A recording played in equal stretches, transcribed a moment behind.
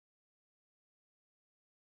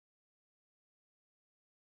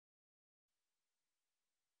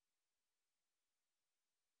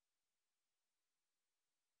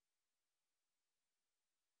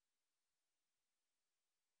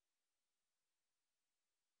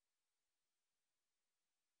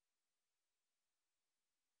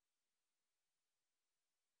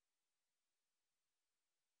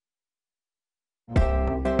Hei!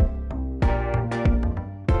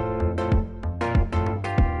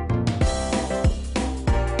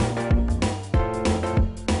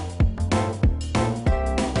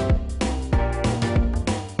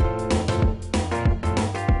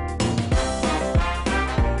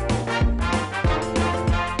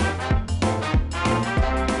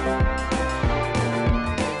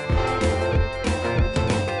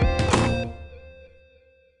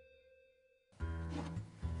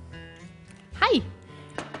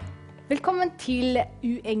 Velkommen til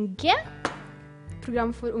U.N.G,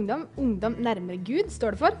 program for ungdom. Ungdom nærmere Gud,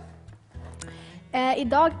 står det for. I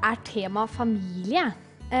dag tema familie.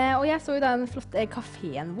 Og jeg så jo den flotte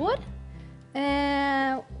kaféen vår.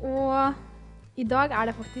 Og i dag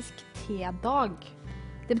det faktisk te-dag.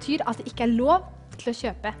 Det betyr at det ikke lov til å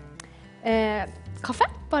kjøpe kaffe,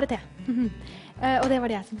 bare te. Og det var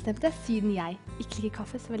det jeg som bestemte, siden jeg ikke liker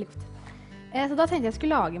kaffe så veldig godt. Så da tenkte jeg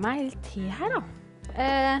skulle lage meg litt te her da.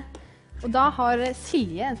 Og da har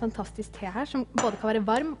Silje en fantastisk te her, som både kan være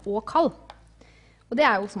varm og kald. Og det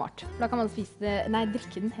jo smart, for da kan man spise det, nei,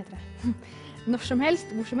 drikke den heter det. Når som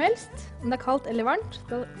helst, hvor som helst. Om det kaldt eller varmt,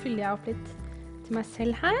 da fyller jeg opp litt til meg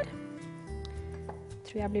selv her.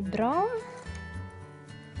 Tror jeg blir bra.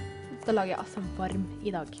 Da lager jeg altså varm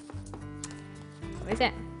i dag. Skal vi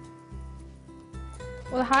se.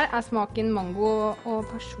 Og det her smaken mango og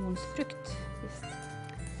pasjonsfrukt.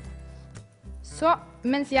 Så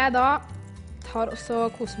mens jeg da tar også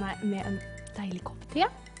koser meg med en deilig kopp te,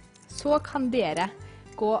 så kan dere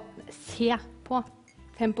gå og se på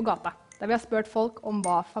Fem på gata, der vi har spurt folk om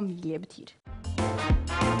hva familie betyr.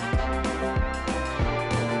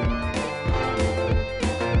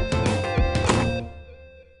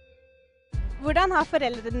 Hvordan har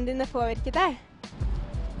foreldrene dine påvirket deg?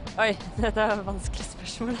 Oi, dette et vanskelig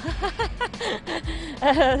spørsmål.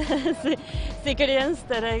 Sikkert i en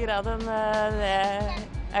større grad enn det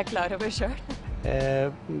jeg klar over selv.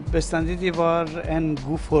 Bestandig de var en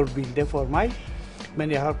god forbilde for meg,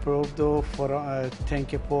 men jeg har prøvd å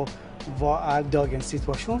tenke på hva dagens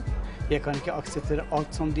situasjon. Jeg kan ikke akseptere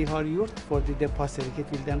alt som de har gjort, fordi det passer ikke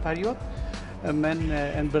til den perioden. Men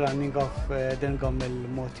en blanding av den gamle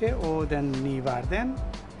måte og den nye verden.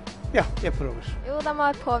 Ja, jeg prøver. Jo, de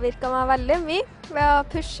har påvirket meg veldig mye ved å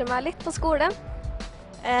pushe meg litt på skolen.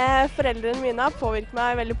 Foreldrene mine har påvirket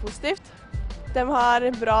meg veldig positivt. De har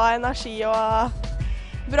bra energi og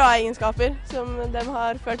bra egenskaper som de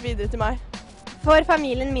har ført videre til meg. Får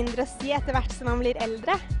familien mindre å si etter hvert som man blir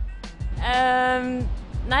eldre?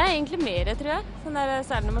 Nei, egentlig mer, tror jeg. Sånn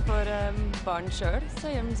særlig når man får barn selv, så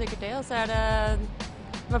gjør man sikkert det. Og så det,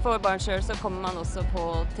 når man får barn selv, så kommer man også på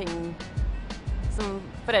ting som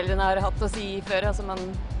foreldrene har hatt å si før, altså man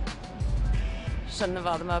skjønner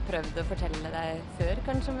hva de har prøvd å fortelle deg før,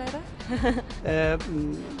 kanskje mer.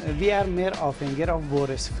 Vi mer avhengig av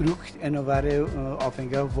vår frukt enn å være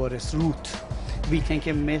avhengig av vår rot. Vi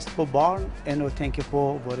tenker mest på barn enn å tenke på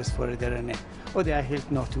våre foreldrene, og det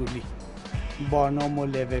helt naturlig. Barna må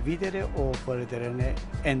leve videre, og foreldrene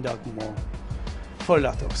en dag må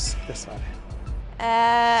forlate oss, dessverre.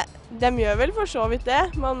 De gjør vel for så vidt det.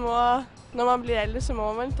 Når man blir eldre, så må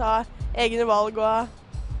man ta egne valg og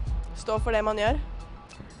stå for det man gjør.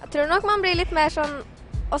 Jeg tror nok man blir litt mer sånn,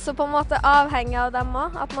 også på en måte avhengig av dem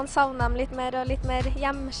også. At man savner dem litt mer og litt mer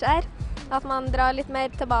hjemskjær. At man drar litt mer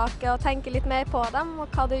tilbake og tenker litt mer på dem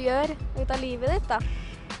og hva du gjør ut av livet ditt da.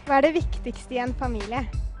 Hva det viktigste i en familie?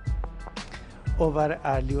 Å være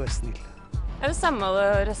ærlig og snill. Det samhold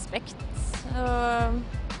og respekt. Og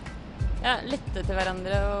ja, lytte til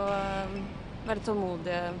hverandre og være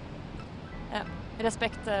tålmodige. Ja,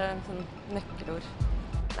 respekt sånn nøkkelord.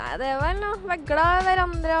 Nei, det vel å være glad i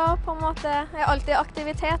hverandre og på en måte alltid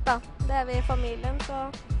aktivitet da. Det vi i familien, så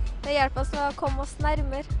det hjelper oss å komme oss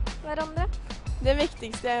nærmere hverandre. Det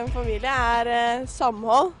viktigste i en familie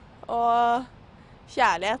samhold og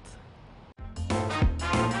kjærlighet.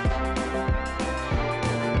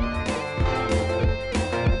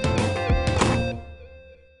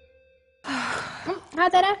 Hei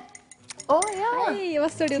dere! Ja. Hei, hva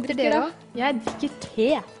står det og drikker da? Jeg drikker te,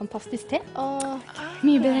 fantastisk te.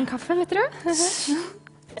 Mye bedre enn kaffe, vet dere?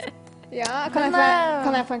 Ja, kan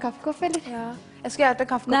jeg få en kaffekopp, eller? Ja. Jeg skal hjelpe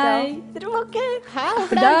en kaffekopp. Nei, dere må ikke. Hæ?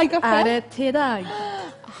 I dag det te-dag.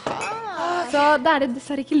 Så da det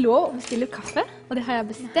dessverre ikke lov å bestille kaffe, og det har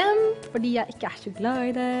jeg bestemt, fordi jeg ikke så glad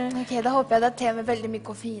i det. Ok, da håper jeg det te med veldig mye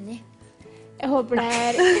koffein i. Jeg håper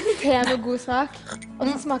det te med god smak. Og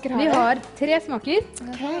så smaker Vi har 3 smaker.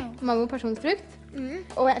 Mango og pasjonsfrukt.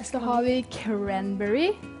 Og så har vi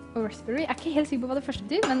cranberry og raspberry. Jeg ikke helt sikker på hva det første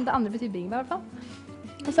betyr, men det andre betyr bringebær i hvert fall.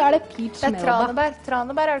 Og så det peach melba. Tranebær.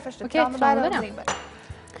 Tranebær det første. Ok, tranebær, ja. De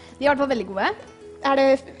er i hvert fall veldig gode.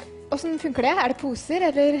 Hvordan funker det? Det poser,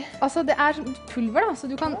 eller? Altså, det sånn pulver, da, så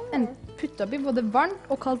du kan putte opp i både varmt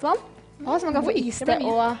og kaldt vann. Så man kan få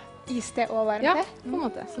iste og varmt Ja, på en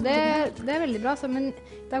måte. Så det veldig bra. Men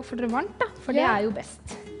i dag får dere varmt, da, for det jo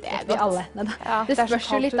best. Det vi alle. Ja, det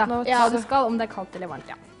spørs jo litt, da. Hva du skal, om det kaldt eller varmt,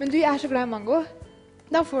 ja. Men du så glad i mango.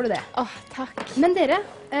 Da får du det. Takk. Men dere,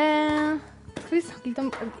 skal vi snakke litt om,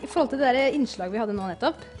 i forhold til det innslaget vi hadde nå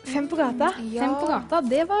nettopp. 5 på gata. 5 på gata,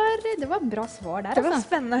 det var bra svar der, Det var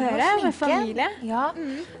spennende å høre med familie. Ja,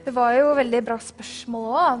 det var jo veldig bra spørsmål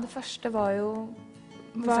også. Det første var jo...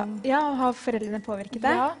 Har foreldrene påvirket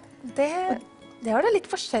deg? Ja, det var det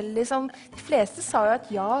litt forskjellig. De fleste sa jo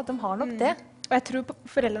at ja, de har nok det. Og jeg tror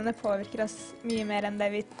foreldrene påvirker oss mye mer enn det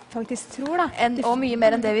vi faktisk tror, da. Og mye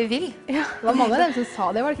mer enn det vi vil. Ja. Det var mange av dem som sa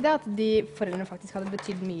det, var det ikke det? At de foreldrene faktisk hadde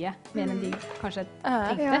betydd mye, mer enn de kanskje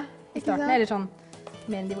tenkte i starten. Eller sånn,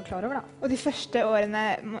 mer enn de var klar over, da. Og de første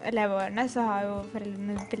leveårene, så har jo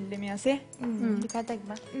foreldrene veldig mye å si. Det kan jeg tenke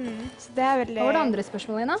meg. Så det veldig... Hva var det andre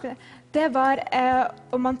spørsmålet igjen, da? Det var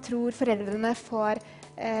om man tror foreldrene får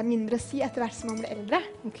mindre å si etter hvert som man blir eldre.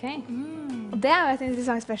 Ok. Og det jo et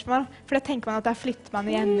interessant spørsmål, for da tenker man at da flytter man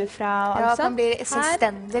hjemmefra og alt sånt. Ja, man blir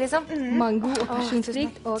selvstendig, liksom. Mango og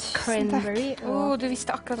pasjonsfrukt og cranberry. Du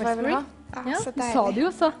visste akkurat hva jeg ville ha. Ja, du sa det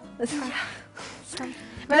jo, så.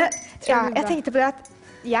 Men jeg tenkte på det at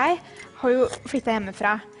jeg har jo flyttet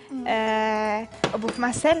hjemmefra og bor for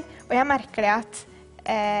meg selv, og jeg merker det at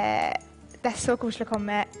det så koselig å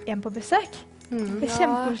komme hjem på besøk. Det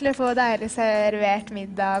kjempekoselig å få deilig servert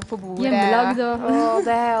middag på bordet. Hjemmelagd og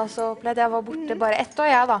det har jeg også opplevd. Jeg var borte bare 1 år,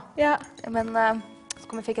 jeg da. Ja. Men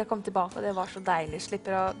så fikk jeg komme tilbake, og det var så deilig.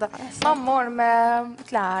 Slipper å... Mamma ordner med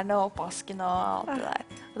klærne og oppvasken og alt det der.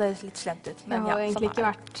 Og det høres litt slemt ut. Men jeg har egentlig ikke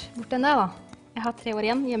vært borte ennå, da. Jeg har 3 år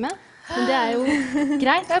igjen hjemme, men det jo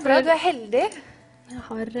greit. Det bra, du heldig. Jeg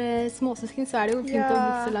har småsøsken, så det jo fint å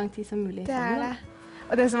bo så lang tid som mulig. Det det.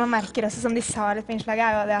 Og det som man merker også, som de sa litt på innslaget,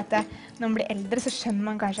 jo det at når man blir eldre, så skjønner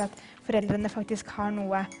man kanskje at foreldrene faktisk har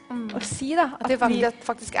noe å si, da. At det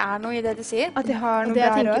faktisk noe i det de sier. At de har noe bra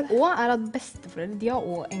råd. Og det jeg tenker også at besteforeldre, de har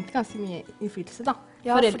også egentlig ganske mye innflytelse, da.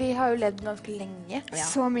 Ja, for de har jo levd ganske lenge. Ja.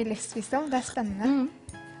 Så mye livsvisdom, det spennende.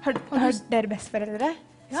 Har dere besteforeldre?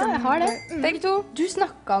 Ja, jeg har det. Begge to. Du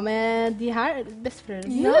snakket med de her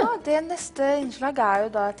besteforeldrene. Ja, det neste innslag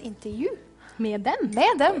jo da et intervju. Med dem?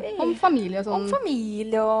 Med dem. Om familie og sånn. Om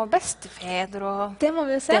familie og bestefedre og det må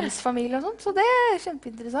vi jo se. Deres familie og sånn. Så det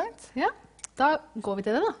kjempeinteressant. Ja, da går vi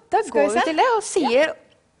til det da. Da går vi til det og sier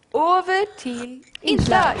over til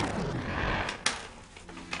innslag.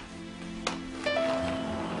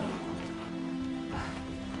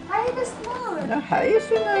 Hei, bestemor. Ja, hei,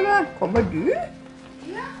 Synnøve. Kommer du?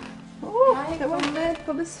 Ja. Jeg kommer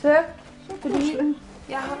på besøk. Fordi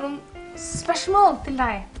jeg har noen spørsmål til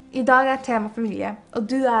deg. I dag tema familie, og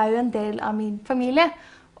du jo en del av min familie.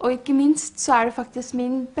 Og ikke minst så det faktisk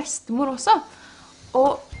min bestemor også.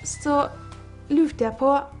 Og så lurte jeg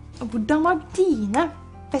på, hvordan var dine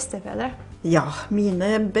bestefedre? Ja,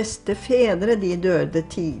 mine bestefedre de døde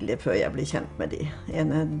tidlig før jeg ble kjent med de.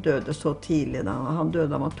 Ene døde så tidlig da. Han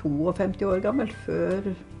døde da han var 52 år gammel,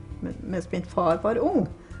 mens min far var ung.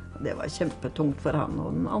 Det var kjempetungt for han,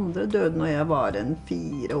 og den andre døde når jeg var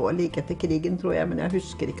 4 år, like etter krigen tror jeg, men jeg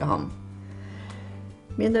husker ikke han.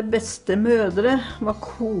 Mine beste mødre var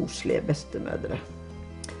koselige bestemødre.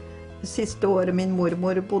 Det siste året min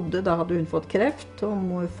mormor bodde, da hadde hun fått kreft,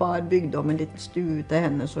 og far bygde om en liten stue til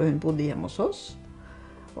henne, så hun bodde hjemme hos oss.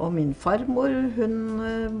 Og min farmor, hun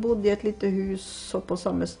bodde i et lite hus på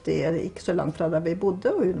samme sted, ikke så langt fra der vi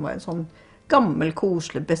bodde, og hun var en sånn gammel,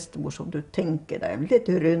 koselig bestemor som du tenker deg, litt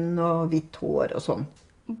rund og hvitt hår og sånn.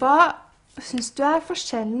 Hva synes du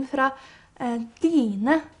forskjellen fra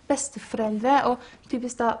dine besteforeldre og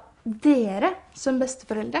typisk da dere som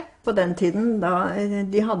besteforeldre? På den tiden,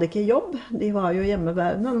 de hadde ikke jobb, de var jo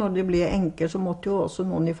hjemmeværende. Når de ble enker, så måtte jo også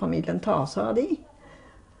noen i familien ta seg av de.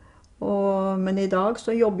 Men i dag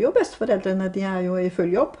så jobber jo besteforeldrene, de jo i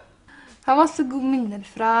full jobb. Jeg har masse gode minner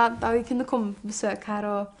fra da vi kunne komme på besøk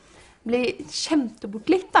her og bli kjempebort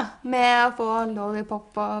litt da, med å få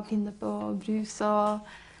lollipop og pinne på brus og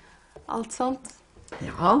alt sånt.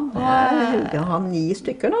 Ja, det heldig å ha 9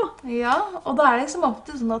 stykker da. Ja, og da det liksom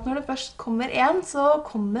alltid sånn at når det først kommer en, så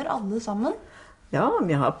kommer alle sammen. Ja,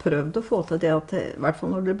 vi har prøvd å få til det at, i hvert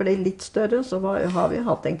fall når det ble litt større, så har vi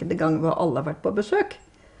hatt enkelte ganger hvor alle har vært på besøk.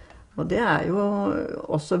 Og det jo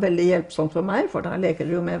også veldig hjelpsomt for meg, for da leker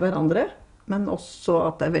dere jo med hverandre. Men også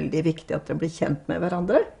at det veldig viktig at dere blir kjent med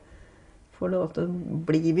hverandre. For da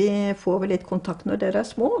får vi litt kontakt når dere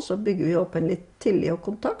små, så bygger vi opp en litt tillit og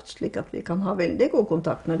kontakt, slik at vi kan ha veldig god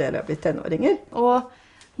kontakt når dere blitt tenåringer. Og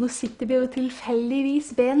nå sitter vi jo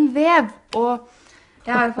tilfeldigvis ved en vev, og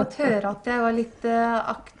jeg har jo fått høre at jeg var litt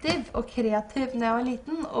aktiv og kreativ når jeg var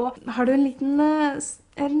liten, og har du en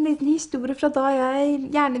liten historie fra da jeg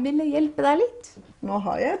gjerne ville hjelpe deg litt? Nå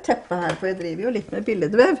har jeg et teppe her, for jeg driver jo litt med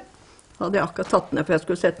billedvev. Hadde jeg akkurat tatt ned, for jeg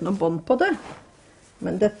skulle sette noen bånd på det.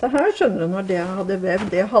 Men dette her, skjønner du, når jeg hadde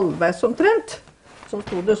vevd det halvveis omtrent, så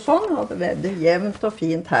sto det sånn, hadde vevd det jevnt og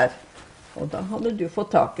fint her. Og da hadde du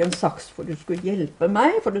fått tak i en saks, for du skulle hjelpe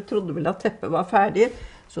meg, for du trodde vel at teppet var ferdig.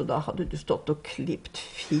 Så da hadde du stått og klippet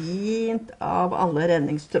fint av alle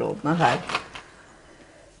renningstrådene her.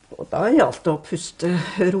 Og da gjaldt det å puste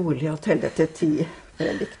rolig og telle til 10. For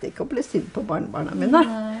jeg likte ikke å bli sint på barnebarna mine.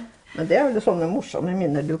 Men det er jo sånne morsomme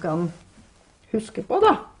minner du kan huske på,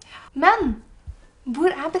 da. Men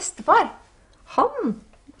hvor er bestefar? Han,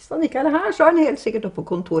 hvis han ikke er her, så er han helt sikkert oppe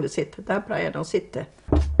på kontoret sitt. Der pleier han å sitte.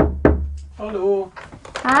 Hallo.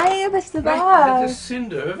 Hei, bestefar. Nei, dette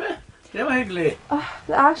Syndøve. Det var hyggelig.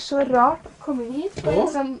 Det er så rart å komme hit.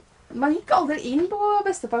 Liksom, man gikk aldri inn på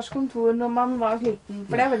bestefars kontor når man var liten,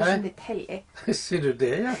 for det er veldig sånn litt hellig. Sier du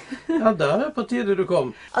det, ja? Ja, da er det på tide du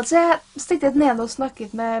kom. Altså, jeg stikket ned og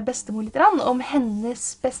snakket med bestemor litt om hennes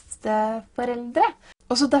besteforeldre.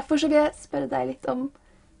 Og så derfor så vil jeg spørre deg litt om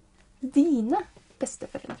dine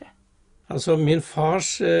besteforeldre. Altså, min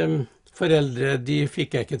fars foreldre, de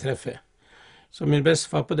fikk jeg ikke treffe. Så min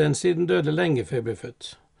bestefar på den siden døde lenge før jeg ble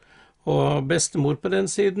født. Og bestemor på den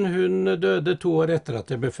siden, hun døde 2 år etter at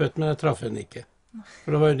jeg ble født, men jeg traff henne ikke.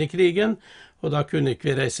 For da var hun i krigen, og da kunne ikke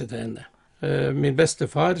vi reise til henne. Min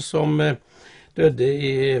bestefar, som døde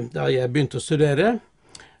da jeg begynte å studere,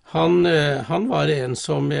 han var en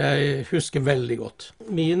som jeg husker veldig godt.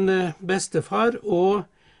 Min bestefar og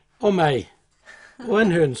meg, og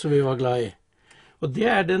en hund som vi var glad i. Og det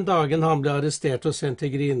er den dagen han ble arrestert og sendt til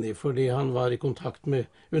Grini, fordi han var i kontakt med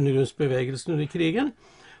undergrunnsbevegelsen under krigen.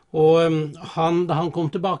 Og da han kom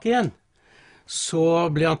tilbake igjen, så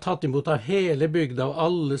ble han tatt imot av hele bygda, og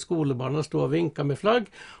alle skolebarna stod og vinket med flagg.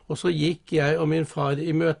 Og så gikk jeg og min far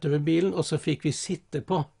i møte ved bilen, og så fikk vi sitte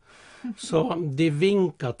på. Så de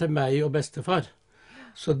vinket til meg og bestefar.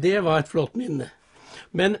 Så det var et flott minne.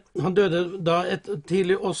 Men han døde da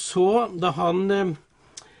tidlig, og så, da han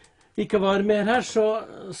ikke var mer her,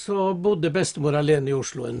 så bodde bestemor alene i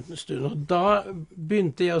Oslo en stund. Og da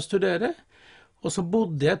begynte jeg å studere. Og så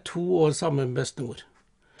bodde jeg 2 år sammen med bestemor.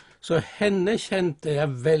 Så henne kjente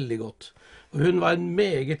jeg veldig godt. Og hun var en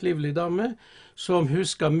meget livlig dame, som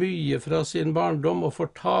husket mye fra sin barndom, og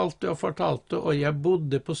fortalte, og jeg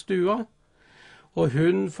bodde på stua. Og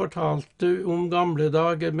hun fortalte om gamle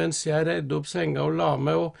dager mens jeg redde opp senga og la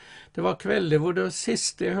meg, og det var kvelder hvor det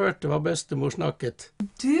siste jeg hørte var bestemor snakket.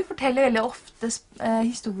 Du forteller veldig ofte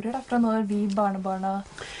historier da, fra når vi barnebarna...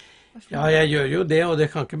 Ja, jeg gjør jo det, og det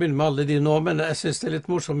kan ikke begynne med alle de nå, men jeg synes det er litt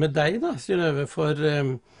morsomt med deg da, Synnøve, for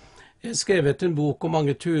jeg har skrevet en bok om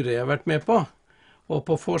mange turer jeg har vært med på, og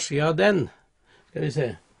på forsiden av den, skal vi se,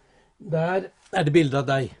 der er det bilde av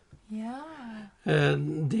deg. Ja.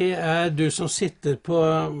 Det er du som sitter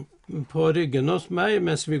på ryggen hos meg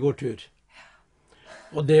mens vi går tur.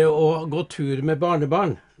 Og det å gå tur med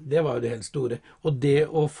barnebarn, det var jo det helt store. Og det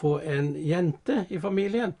å få en jente i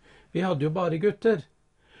familien, vi hadde jo bare gutter.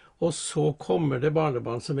 Og så kommer det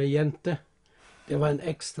barnebarn som er jente. Det var en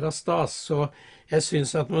ekstra stas, så jeg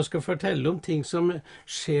synes at når man skal fortelle om ting som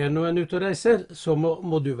skjer når en er ute og reiser, så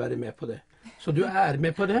må du være med på det. Så du er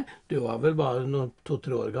med på det. Du var vel bare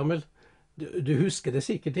 2-3 år gammel. Du husker det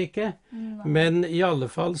sikkert ikke, men i alle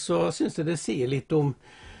fall så synes jeg det sier litt om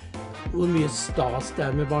hvor mye stas det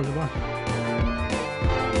er med barnebarn.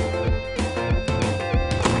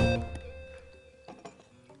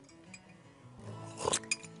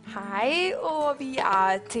 Hei, og vi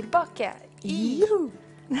er tilbake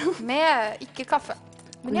med ikke kaffe.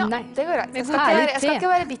 Men ja, det går greit. Jeg skal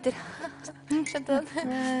ikke være bitter. Skjønte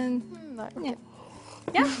den? Nei.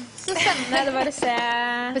 Ja, så spennende det var å se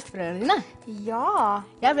besteforeldrene dine. Ja.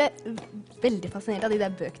 Jeg ble veldig fascinert av de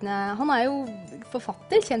der bøkene. Han er jo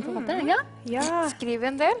forfatter, kjent forfatter, ikke? Ja. Skriver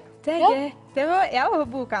en del. Det er gøy. Jeg var på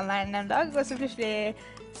bokhandleren en dag, og så plutselig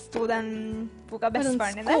sto den boka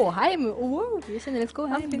bestefaren din der. Skåheim. Vi kjenner en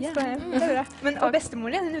Skåheim. Ja, Skåheim. Det er bra. Men og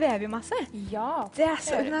bestemoren din, hun vever jo masse. Ja.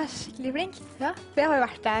 Hun er skikkelig flink. Ja. For jeg har jo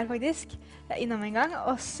vært der faktisk, innom en gang,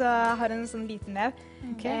 og så har hun en sånn liten vev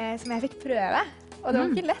som jeg fikk prøve. Og det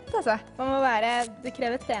var ikke lett, altså. Det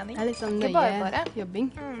krever trening. Det er litt sånn ikke nøye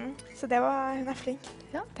jobbing. Så hun er flink.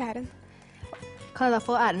 Ja, det er hun. Kan jeg da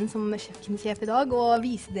få æren som kjøkkensjef i dag og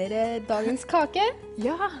vise dere dagens kake?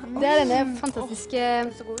 Ja. Det er denne fantastiske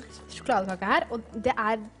sjokoladekaka her, og det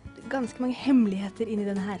er ganske mange hemmeligheter inni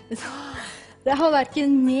denne her. Det har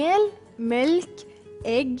hverken mel, melk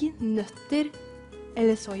egg, nøtter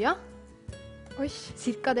eller soja. Oi.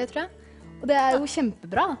 Cirka det, tror jeg. Og det er jo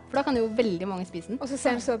kjempebra, for da kan jo veldig mange spise den. Og så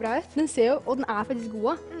ser den så bra ut. Den ser jo, og den er faktisk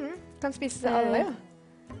god. Kan spise alle, jo.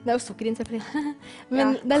 Det er jo sukker i den, selvfølgelig.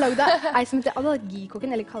 Men det er laget av ei som heter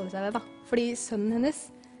allergikokken, eller kaller seg det da. Fordi sønnen hennes,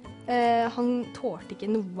 han tålte ikke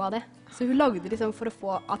noe av det. Så hun lagde det liksom for å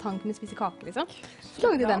få at han kunne spise kake, liksom. Så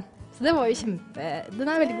lagde de den. Så det var jo den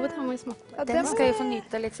er veldig god, det har man jo smakt på. Ja, den skal jeg få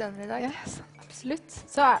nyte litt senere i dag. Yes, absolutt.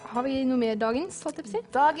 Så har vi noe mer dagens, holdt jeg på å si?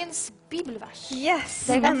 Dagens bibelvers. Yes,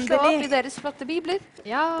 Dere kan slå opp i endelig. deres flotte bibler.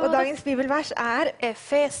 Ja, Og dagens bibelvers er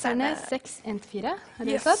Efeserne. 6:1-4. Har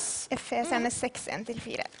dere Yes. tatt? Efeserne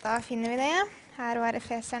 6:1-4. Da finner vi det. Her var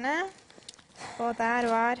Efeserne, og der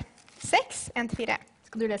var 6:1-4.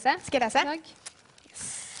 Skal du lese? Skal jeg lese? I dag?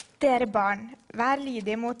 Dere barn, vær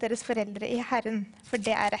lydige mot deres foreldre i Herren, for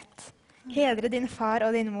det er rett. Hedre din far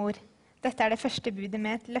og din mor. Dette er det første budet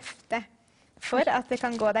med et løfte, for at det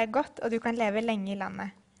kan gå deg godt, og du kan leve lenge i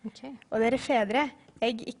landet. Ok. Og dere fedre,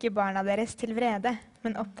 egg ikke barna deres til vrede,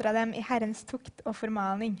 men oppdra dem i Herrens tukt og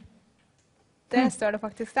formaning. Det står det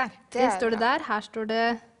faktisk der. Det står det der. Her står det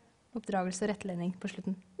oppdragelse og rettledning på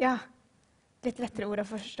slutten. Ja, litt lettere ord å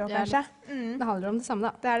forstå, Ja, kanskje. Det handler om det samme,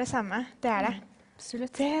 da. Det er det samme, det er det.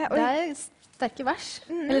 Absolutt. Det, Det er sterke vers.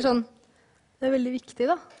 Eller sånn, det er veldig viktig,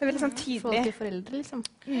 da. det er veldig sånn Forhold tydelig. til foreldre, liksom.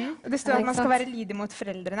 Og det står Ja, at ikke man skal sant? være lydig mot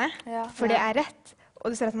foreldrene, Ja. for det er rett.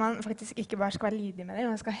 Og det står at man faktisk ikke bare skal være lydig med dem,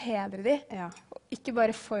 man skal hedre dem. Ja. Ikke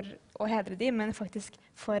bare for å hedre dem, men faktisk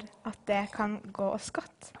for at det kan gå oss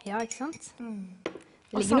godt. Ja, ikke sant? Det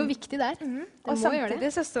Og ligger noe viktig der. Og må gjøre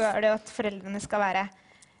samtidig så står det at foreldrene skal være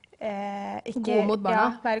ikke, Gode mot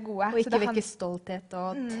barna. Ja, være gode. Og Så ikke det vekke stolthet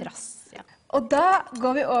og trass. Ja. Og da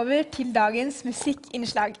går vi over til dagens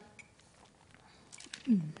musikkinnslag.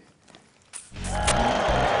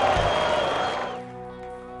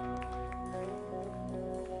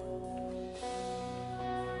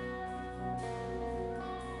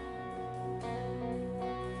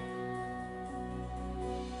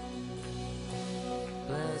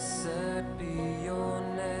 Blessed be your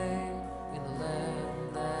name in the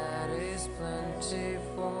land that is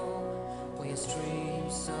plentiful, where your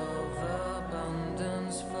streams of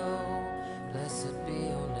abundance flow. Blessed be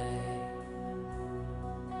your name.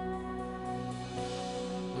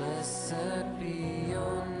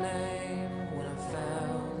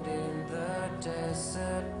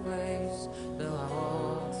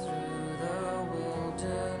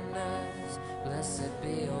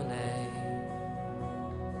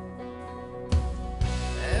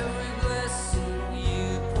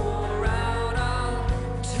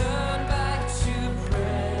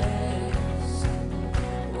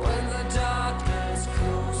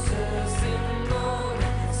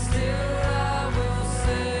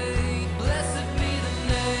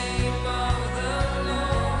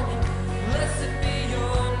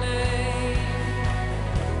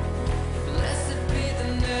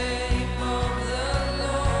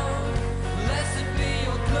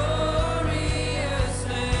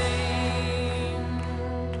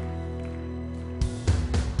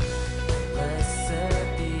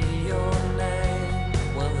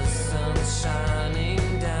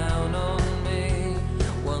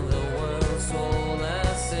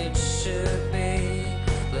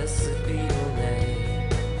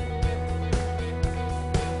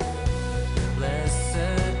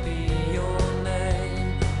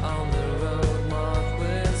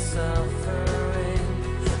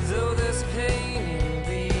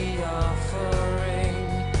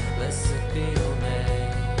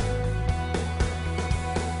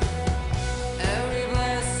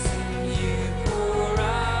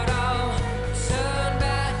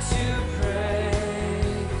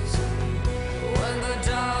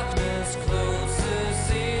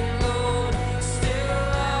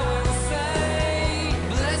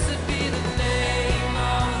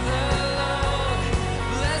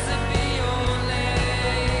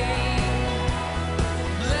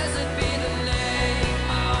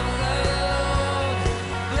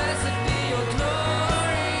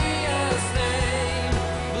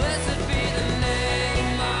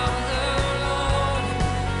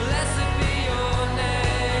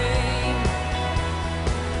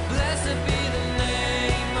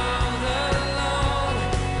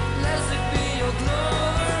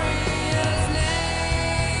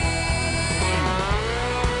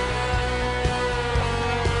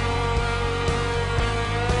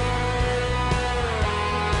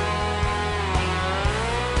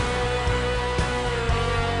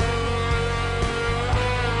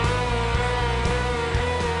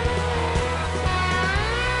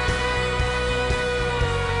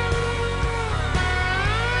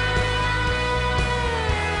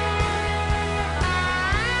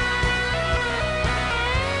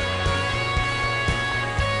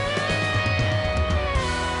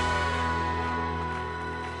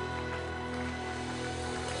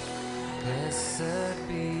 Blessed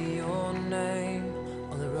be your name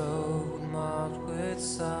on the road marked with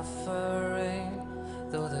suffering.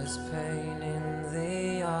 Though there's pain in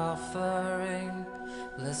the offering,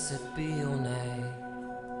 blessed be your name.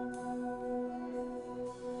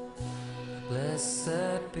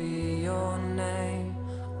 Blessed be your name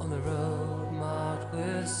on the road marked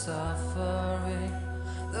with suffering.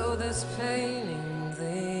 Though there's pain in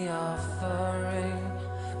the offering,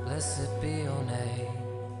 blessed be your name.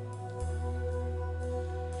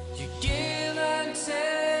 You give and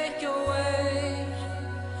take away.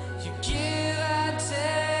 You give and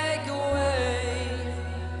take away.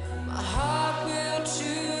 My heart will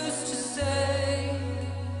choose to say,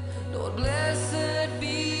 Lord, blessed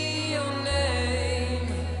be your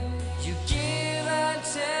name. You give and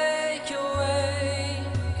take away.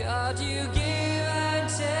 God, you give and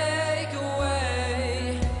take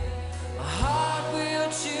away. My heart will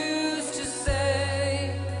choose to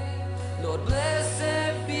say, Lord,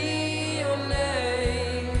 blessed be your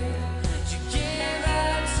name. You give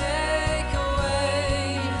and take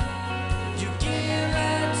away. You give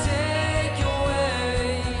and take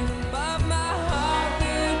away. But my heart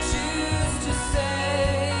will choose to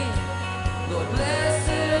say, Lord,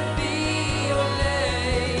 blessed be your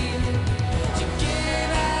name. You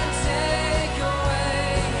give and take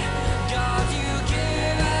away. God, you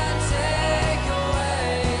give and take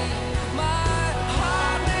away. My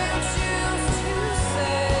heart will choose to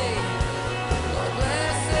say, Lord,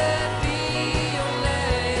 blessed be your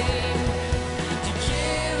name. You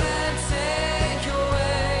give and take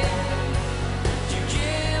away. You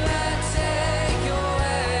give and take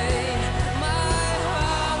away. My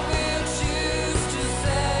heart will choose to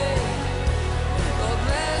say, Lord,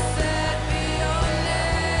 blessed be your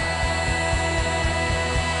name.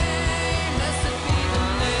 Blessed be the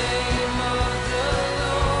name of the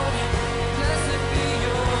Lord. Blessed be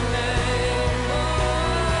your name, oh.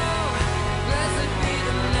 Blessed be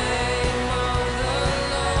the name of the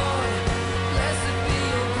Lord. Blessed be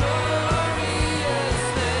your glorious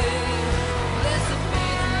name. Blessed be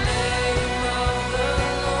the name of the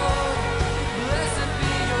Lord. Blessed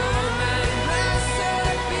be your name. Blessed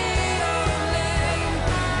be your name.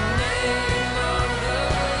 Name of the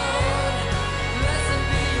Lord. Blessed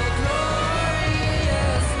be your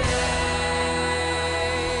glorious name.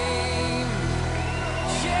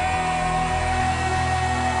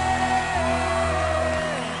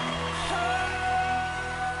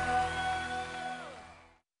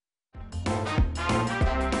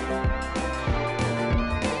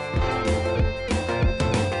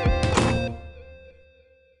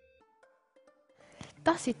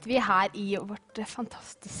 Da sitter vi her i vårt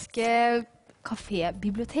fantastiske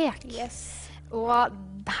kafébibliotek. Yes. Og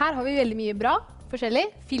her har vi veldig mye bra, forskjellig.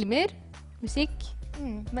 Filmer, musikk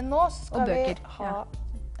Men nå så og skal vi bøker. ha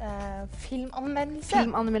filmanmeldelse.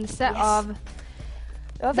 Filmanmeldelse Yes. av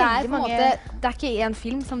Det var Det er veldig på en mange... måte, det er ikke én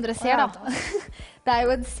film som dere ser, Å, ja. da. Det er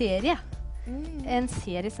jo en serie. En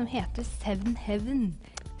serie som heter Seven Heaven.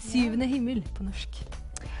 Syvende himmel på norsk.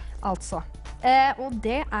 Altså. Og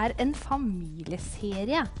det er en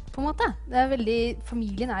familieserie, på en måte. Det er veldig,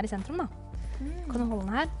 familien er i sentrum, da. Kan du holde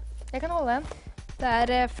den her? Jeg kan holde den. Det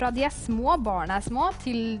er fra de er små, barna er små,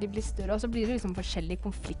 til de blir større, og så blir det liksom forskjellige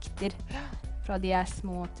konflikter. Fra de er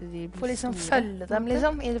små til de blir For liksom store. følge dem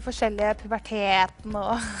liksom, i det forskjellige puberteten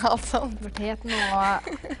og alt sånt. Puberteten og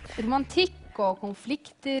romantikk og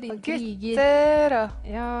konflikter, intriger. Gutter og...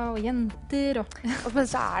 Ja, og jenter og... Men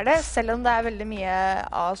så er det, selv om det er veldig mye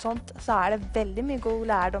av sånt, så er det veldig mye god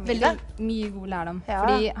lærdom i det. Veldig mye god lærdom. Ja.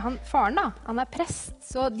 Fordi faren da, han er prest,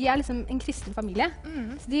 så de er liksom en kristen familie.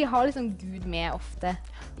 Så de har liksom Gud med ofte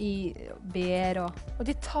i ber og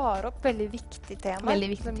de tar opp veldig viktige temaer.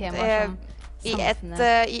 Veldig viktige temaer som samfunnet.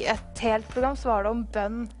 I et helt program så var det om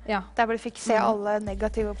bønn, der vi fikk se alle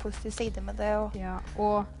negative og positive sider med det.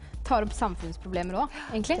 Og tar opp samfunnsproblemer også,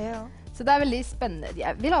 egentlig. Så det er veldig spennende.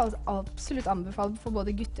 Jeg vil absolutt anbefale for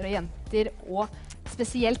både gutter og jenter, og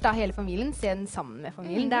spesielt da hele familien, se den sammen med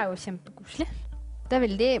familien. Det er jo kjempekoselig. Det er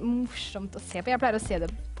veldig morsomt å se på. Jeg pleier å se det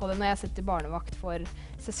på det når jeg setter barnevakt for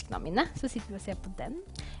søskene mine. Så sitter vi og ser på den.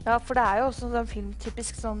 Ja, for det er jo også en film,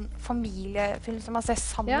 typisk sånn familiefilm som man ser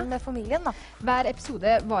sammen med familien, da. Hver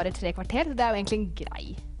episode varer 3 kvarter, så det er jo egentlig en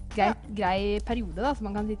grei periode da, som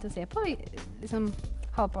man kan sitte og se på. Liksom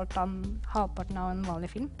halvparten av en vanlig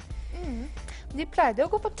film. De pleide å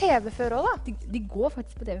gå på TV før også, da. De går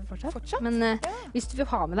faktisk på TV fortsatt. Men hvis du vil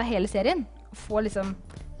ha med deg hele serien, og få liksom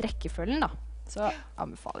rekkefølgen da, så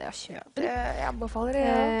anbefaler jeg å kjøpe det. Jeg anbefaler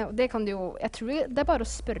det, og det kan du jo, jeg tror det er bare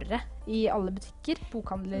å spørre i alle butikker,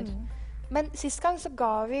 bokhandler, Men sist gang så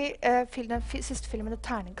ga vi den siste filmen et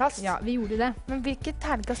terningkast. Ja, vi gjorde det. Men hvilket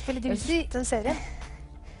terningkast ville du gi den serien?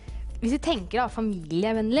 Hvis vi tenker da,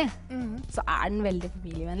 familievennlig, så den veldig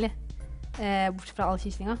familievennlig. Bortsett fra all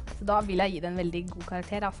kyslinga. Så da vil jeg gi den en veldig god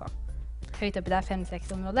karakter, altså. Høyt oppi der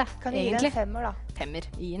 5-6 området, kan du gi den en 5-er da? 5-er,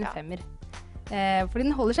 gi den 5-er. Fordi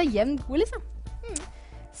den holder seg jevnt god, liksom.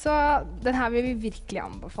 Så den her vil vi virkelig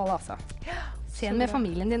anbefale, altså. Se den med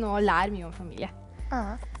familien din og lær mye om familie.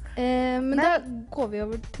 Men da går vi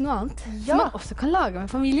over til noe annet som man også kan lage med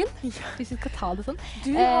familien, hvis vi skal ta det sånn.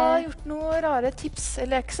 Du har gjort noen rare tips,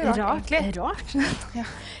 eller ikke så rart egentlig. Rart? Jeg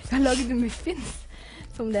har laget muffins,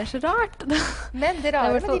 som det så rart. Men det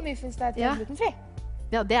rare med de muffinsene til glutenfri?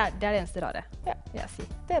 Ja, det det eneste rare, vil jeg si.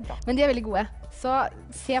 Det bra. Men de veldig gode. Så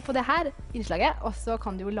se på det her innslaget, og så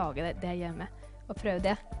kan du jo lage det hjemme og prøve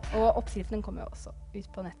det. Og oppskriften kommer jo også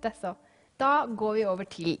ut på nettet, så da går vi over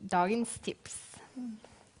til dagens tips.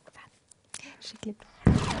 Skikkelig bra.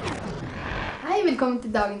 Hei, velkommen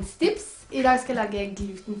til dagens tips. I dag skal jeg lage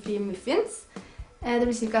glutenfrie muffins. Det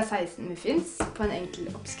blir ca. 16 muffins på en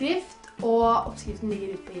enkel oppskrift, og oppskriften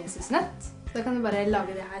ligger ute på Jesusnett. Så da kan du bare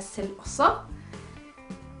lage det her selv også.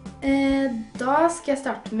 Da skal jeg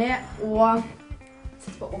starte med å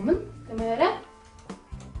sette på ovnen. Det må jeg gjøre.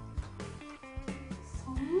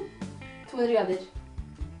 Sånn. 200 grader.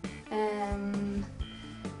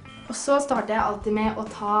 Og så starter jeg alltid med å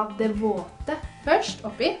ta det våte først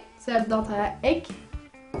oppi. Så da tar jeg egg.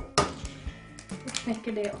 Jeg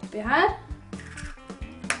knekker det oppi her.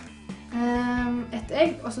 Et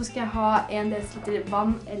egg, og så skal jeg ha 1 dl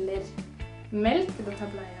vann eller melk. Da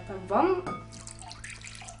pleier jeg å ta vann.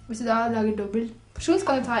 Hvis du da lager dobbel porsjon, så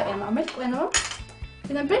kan du ta 1 av melk og 1 av vann,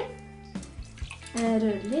 for eksempel.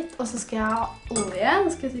 Røre litt, og så skal jeg ha olje. Da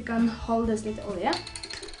skal jeg ca. 1,5 dl olje.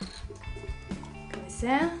 Skal vi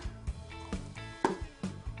se.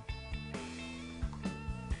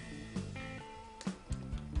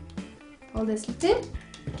 Så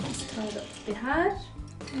tar jeg det oppi her.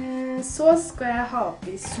 Så skal jeg ha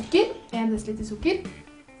oppi sukker, 1 dl sukker.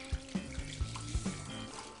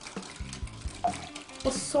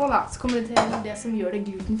 Og så da, så kommer det til det som gjør det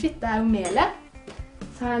glutenfritt, det jo melet.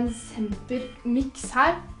 Så har jeg en sempermix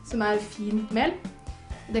her, som fint mel.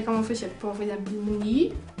 Det kan man få kjøpt på for eksempel Meny,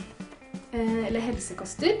 eller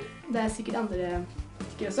helsekoster. Det sikkert andre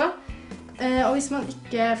butikker også. Og hvis man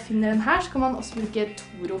ikke finner den her, så kan man også bruke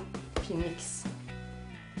Toro Finmix.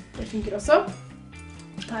 Det funker også.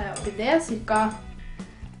 Så tar jeg oppi det, ca.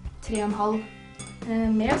 3,5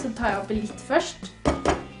 mel, så tar jeg oppi litt først,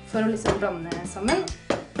 for å liksom blande sammen.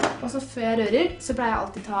 Og så før jeg rører, så pleier jeg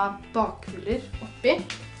alltid å ta bakpulver oppi.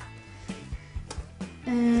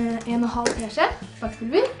 1,5 teskje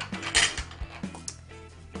bakpulver.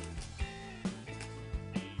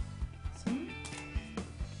 Sånn.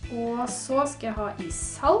 Og så skal jeg ha i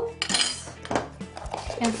salt.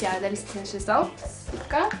 1/4 teskje salt,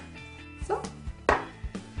 cirka. Sånn.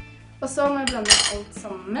 Og så må jeg blande alt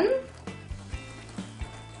sammen.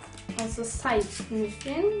 Altså 16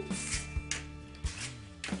 muffins.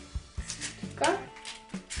 Cirka.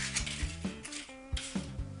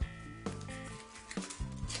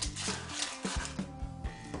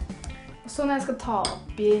 Og så når jeg skal ta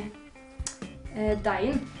oppi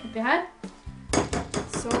deigen oppi her,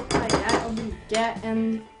 så pleier jeg å bruke en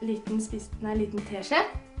liten teskje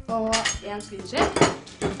og 1 spiseskje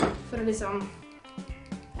for å liksom,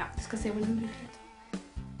 ja, du skal se hvordan du bruker det.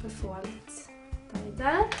 For å få litt deig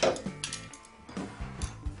der.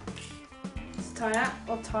 Så tar jeg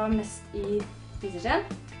og tar mest i spiseskjeen.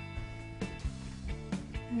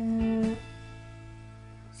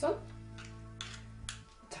 Sånn.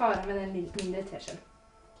 Tar jeg med den litt mindre teskjeen.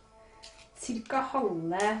 Cirka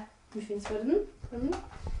halve muffinsformen.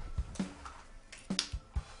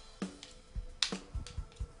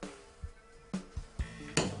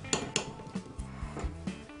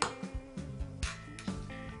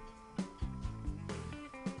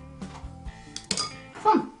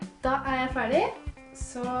 Sånn, da jeg ferdig,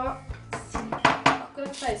 så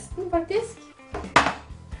akkurat 16 faktisk.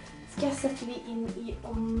 Skal jeg sette de inn i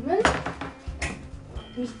ovnen,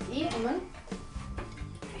 midt i ovnen.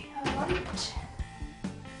 Det varmt.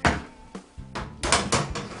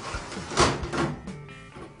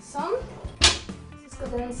 Sånn, så skal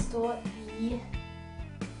den stå i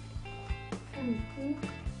 15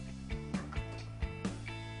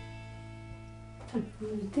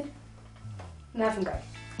 minutter. Den her funker.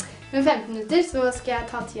 Men 15 minutter så skal jeg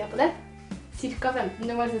ta tida på det. Cirka 15.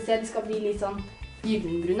 Du må liksom se, de skal bli litt sånn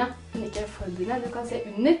gyllenbrune, men ikke for brune. Du kan se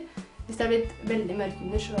under. Hvis det har blitt veldig mørk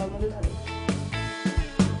under, så må du ta det ut.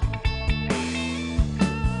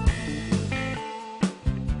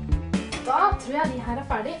 tror jeg de her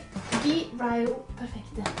ferdig. De ble jo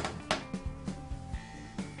perfekte.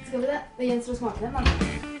 Skal vi det? Det gjenstår å smake dem, da.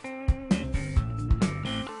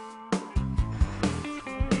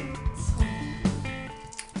 Sånn.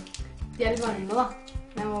 De litt varme nå, da.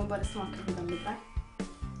 Jeg må bare smake på dem litt der.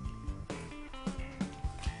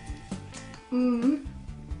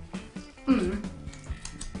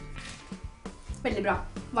 Veldig bra.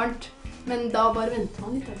 Varmt. Men da bare venter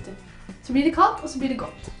man litt, vet du. Så blir det kaldt, og så blir det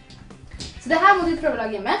godt. Så det her må du prøve å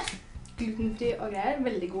lage hjemme. Glutenfri og greier.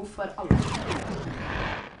 Veldig god for alle.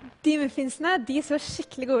 De muffinsene, de så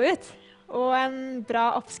skikkelig gode ut. Og en bra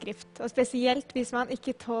oppskrift. Og spesielt hvis man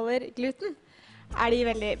ikke tåler gluten, er de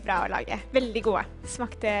veldig bra å lage. Veldig gode.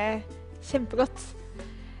 Smakte kjempegodt.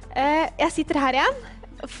 Jeg sitter her igjen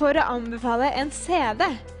for å anbefale en CD.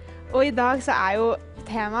 Og i dag så er jo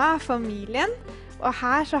tema familien. Og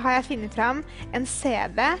her så har jeg funnet fram en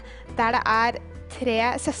CD der det er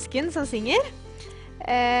 3 søsken som synger.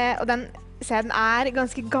 Og den CD-en er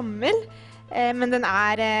ganske gammel, men den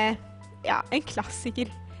er en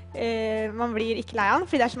klassiker. Man blir ikke lei av den,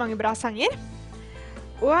 fordi det er så mange bra sanger.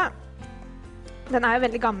 Og den er jo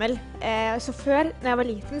veldig gammel. Så før, når jeg var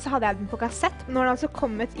liten, så hadde jeg den på kassett. Nå har den altså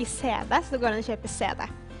kommet i CD, så det går an å kjøpe CD.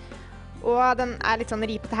 Og den er litt sånn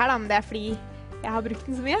ripete her, da, men det er fordi jeg har brukt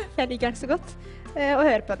den så mye, for jeg liker den så godt å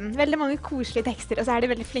høre på den. Veldig mange koselige tekster, og så er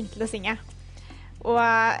de veldig flinke til å synge. Og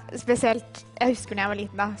spesielt, jeg husker når jeg var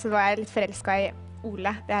liten da, så var jeg litt forelsket i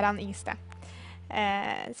Ole, det er han yngste.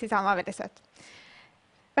 Synes han var veldig søt.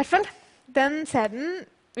 I hvert fall, den CD-en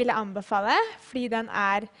vil jeg anbefale, fordi den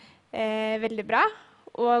er veldig bra,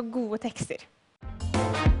 og gode tekster.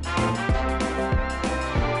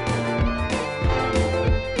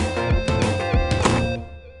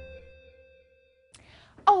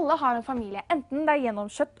 Alle har en familie, enten det er gjennom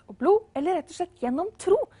kjøtt og blod, eller rett og slett gjennom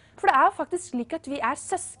tro. For det er faktisk slik at vi er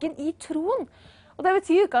søsken i troen. Og det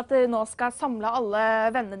betyr jo ikke at dere nå skal samle alle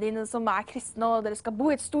vennene dine som er kristne, og dere skal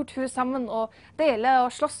bo i et stort hus sammen og dele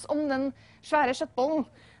og slåss om den svære kjøttbollen.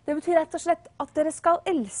 Det betyr rett og slett at dere skal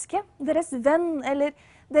elske deres venn eller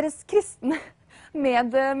deres kristne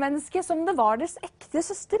medmenneske som det var deres ekte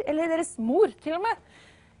søster eller deres mor til og med.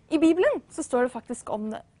 I Bibelen så står det faktisk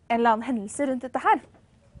om en eller annen hendelse rundt dette her.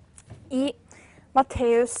 I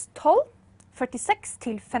Matteus 12,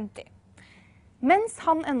 46-50. Mens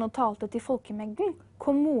han ennå talte til folkemengden,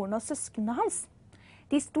 kom moren og søskene hans.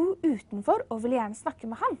 De sto utenfor og ville gjerne snakke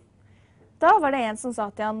med han. Da var det en som sa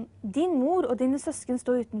til han, «Din mor og dine søsken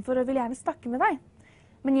står utenfor og vil gjerne snakke med deg.»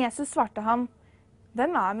 Men Jesus svarte ham,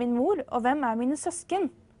 «Hvem er min mor, og hvem er mine søsken?»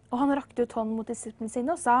 Og han rakte ut hånden mot disiplene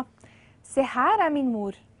sine og sa, «Se, her er min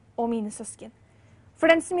mor og mine søsken.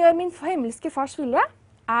 For den som gjør min himmelske fars vilje,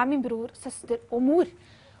 er min bror, søster og mor.»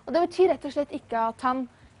 Og det betyr rett og slett ikke at han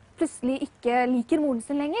plutselig ikke liker moren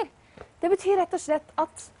sin lenger. Det betyr rett og slett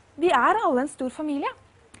at vi er alle en stor familie.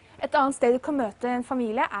 Et annet sted du kan møte en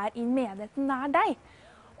familie er i menigheten nær deg.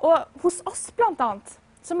 Og hos oss blant annet,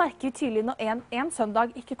 så merker vi tydelig når en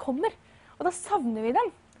søndag ikke kommer. Og da savner vi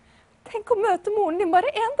dem. Tenk å møte moren din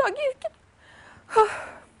bare en dag i uken.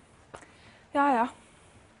 Ja.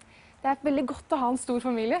 Det er veldig godt å ha en stor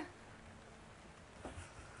familie.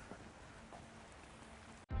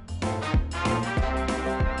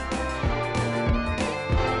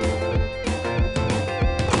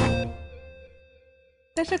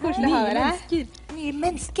 Det er så koselig å ha dere her. Mye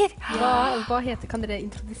mennesker. Hva heter, kan dere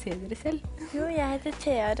introdusere dere selv? Jo, jeg heter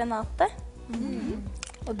Thea Renate.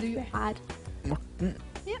 Og du er? Morten.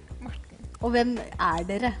 Ja, Morten. Og hvem er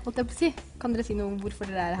dere, holdt jeg på å si? Kan dere si noe om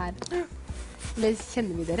hvorfor dere er her? Eller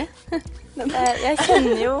kjenner vi dere? Jeg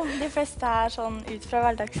kjenner jo de fleste her sånn ut fra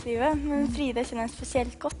hverdagslivet, men Fride kjenner jeg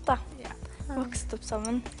spesielt godt da. Vokst opp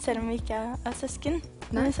sammen, selv om vi ikke er søsken.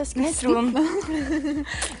 Nei, søsken i troen.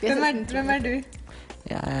 Hvem er du?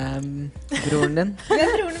 Jeg er broren din. Du er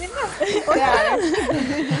broren min da. Det er det.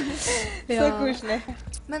 Så koselig.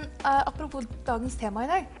 Men apropos dagens tema i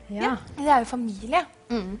dag, Ja. det er jo familie.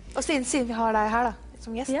 Og siden vi har deg her da,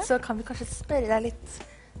 som gjest, så kan vi kanskje spørre deg litt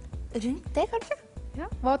rundt det, kanskje? Ja.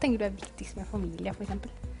 Hva tenker du er viktigst med familie, for eksempel?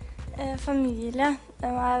 Familie, det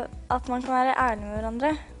er at man kan være ærlig med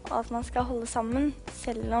hverandre, og at man skal holde sammen,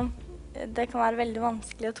 selv om det kan være veldig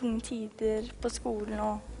vanskelig og tunge tider på skolen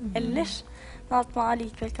og ellers. Men at man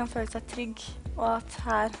allikevel kan føle seg trygg, og at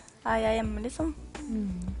her er jeg hjemme, liksom.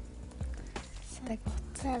 Det er godt.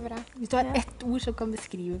 Det er bra. Hvis du har ett ord som kan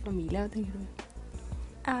beskrive familie, hva tenker du?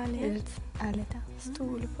 Ærlighet. Ærlighet, ja.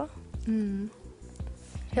 Stole på.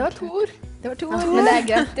 Det var 2 ord. Men det er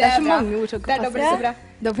greit. Det er så mange ord som kan passe. Det er dobbelt så bra.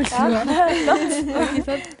 Dobbelt så bra. Ikke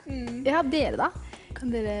sant? Ja, dere da? Kan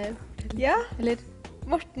dere fortelle? Ja. Eller?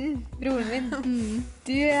 Morten, broren min.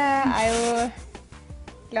 Du er jo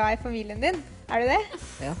glad i familien din. Er du det?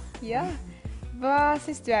 Ja. Ja. Hva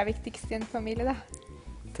synes du er viktigst i en familie, da?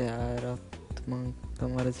 Det er at man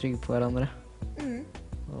kan være trygg på hverandre.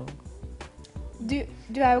 Og Du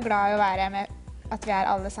er jo glad i å være med at vi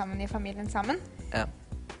er alle sammen i familien sammen. ja.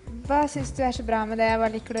 Hva synes du er så bra med det?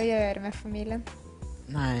 Hva liker du å gjøre med familien?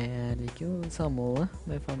 Nei, jeg liker jo samholdet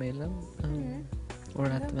med familien.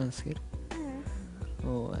 Ålreite mennesker.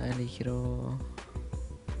 Og jeg liker å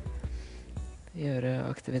gjøre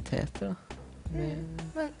aktiviteter, da.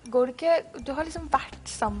 Men går du ikke... Du har liksom vært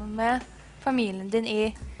sammen med familien din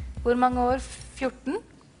i hvor mange år? 14?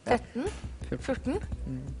 13? 14?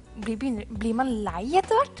 Blir man lei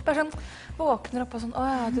etter hvert? Bare sånn, våkner opp og sånn,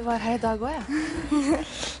 åja, du var her i dag også, ja.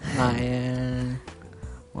 Nei,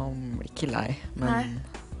 man blir ikke lei, men...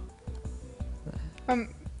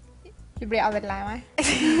 Du blir aldri lei meg.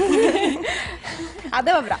 Ja,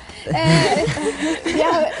 det var bra.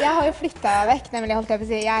 Jeg har jo flyttet vekk, nemlig holdt jeg på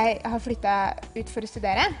å si. Jeg har flyttet ut for å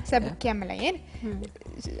studere, så jeg bor ikke hjemme lenger.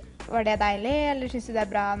 Var det deilig, eller synes du det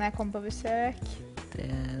er bra når jeg kommer på besøk?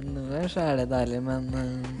 Noen ganger så er det deilig, men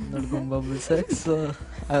når du kommer på besøk, så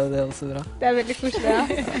er jo det også bra. Det er veldig koselig, ja.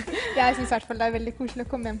 Jeg synes i hvert fall det er veldig koselig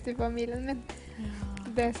å komme hjem til familien min.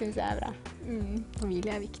 Det synes jeg er bra.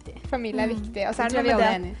 Familie er viktig. Familie er viktig. Og så er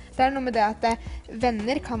det noe med det at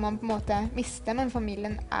venner kan man på en måte miste, men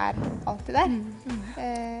familien er alltid der.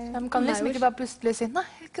 Man kan liksom ikke bare plutselig si, nei,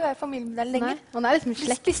 jeg skal ikke være familie med deg lenger. Man er liksom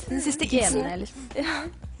slekt. Den siste genene, liksom. Ja.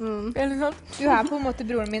 Du er på en måte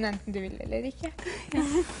broren min enten du vil eller ikke.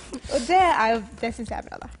 Og det synes jeg er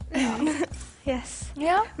bra, da. Yes.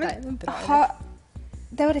 Ja, men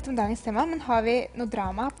det var litt om dagens tema, men har vi noe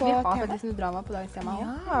drama på temaet? Vi har tema? faktisk noe drama på dagens tema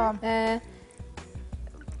også. Ja.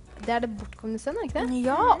 Det er det bortkomne sønn, er ikke det?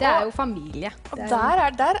 Ja. Det er jo familie. Og der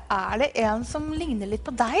er det en som ligner litt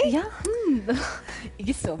på deg. Ja,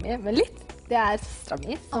 ikke så mye, men litt. Det er søstera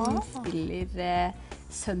mi som spiller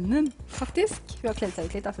sønnen, faktisk. Hun har kledd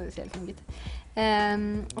seg ut litt, altså det ser ut som en gutt.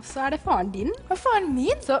 Og så er det faren din. Og faren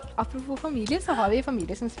min? Så apropos familie, så har vi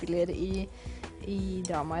familie som spiller i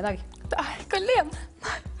drama i dag. Det er ikke alene.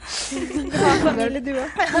 Du har familie, du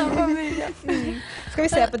også. Skal vi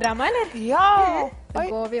se på drama, eller? Ja! Da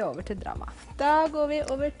går vi over til drama.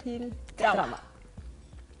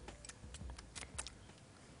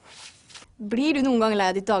 Blir du noen gang lei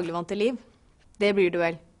av ditt dagligvante liv? Det blir du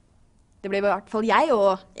vel. Det blir i hvert fall jeg,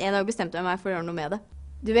 og en dag bestemte jeg meg for å gjøre noe med det.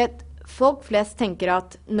 Du vet, folk flest tenker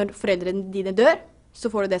at når foreldrene dine dør, så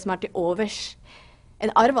får du det som er til overs.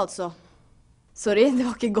 En arv, altså. Sorry, det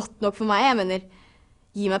var ikke godt nok for meg. Jeg mener,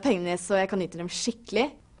 gi meg pengene så jeg kan nyte dem skikkelig.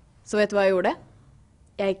 Så vet du hva jeg gjorde?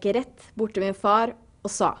 Jeg gikk rett bort til min far og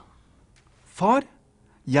sa: Far,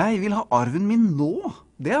 jeg vil ha arven min nå.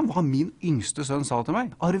 Det er hva min yngste sønn sa til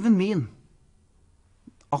meg. Arven min.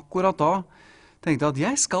 Akkurat da tenkte jeg at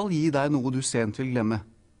jeg skal gi deg noe du sent vil glemme.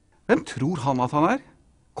 Hvem tror han at han er?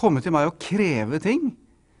 Komme til meg og kreve ting?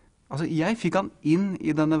 Altså, jeg fikk han inn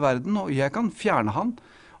i denne verden, og jeg kan fjerne han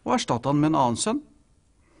og erstatte han med en annen sønn.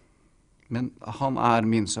 Men han er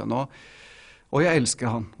min sønn, og jeg elsker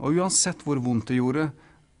han. Og uansett hvor vondt det gjorde,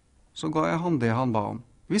 så ga jeg han det han ba om.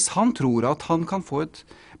 Hvis han tror at han kan få et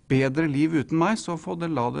bedre liv uten meg, så får det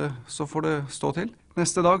stå til.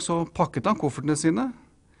 Neste dag så pakket han koffertene sine,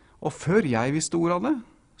 og før jeg visste ordet av det,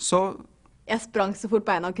 så... Jeg sprang så fort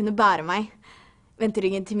beina kunne bære meg. Vendte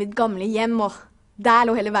ryggen til mitt gamle hjem, og der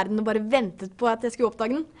lå hele verden og bare ventet på at jeg skulle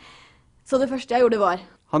oppdage den. Så det første jeg gjorde var...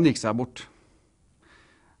 Han gikk seg bort.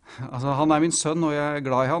 Altså, han er min sønn, og jeg er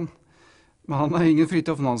glad i han. Men han er ingen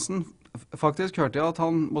Fridtjof Nansen. Faktisk hørte jeg at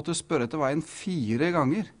han måtte spørre etter veien 4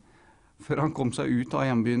 ganger før han kom seg ut av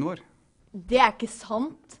hjembyen vår. Det er ikke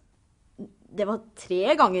sant. Det var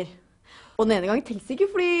 3 ganger. Og den ene gangen telte ikke,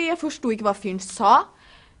 fordi jeg forstod ikke hva fyren sa.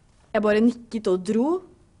 Jeg bare nikket og dro.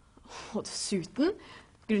 Og dessuten,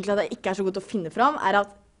 grunnen til at jeg ikke er så god til å finne fram, er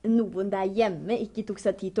at noen der hjemme ikke tok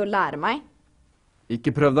seg tid til å lære meg.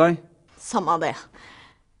 Ikke prøv deg. Samme av det.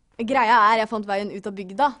 Greia er, jeg fant veien ut av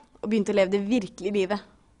bygda og begynte å leve det virkelige livet.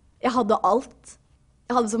 Jeg hadde alt.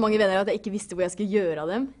 Jeg hadde så mange venner at jeg ikke visste hvor jeg skulle gjøre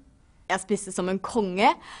av dem. Jeg spiste som en konge,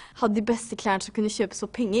 hadde de beste klærne som kunne kjøpes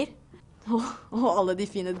for penger. Og alle de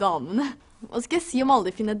fine damene. Hva skal jeg si om alle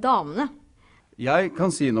de fine damene? Jeg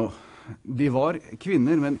kan si noe. De var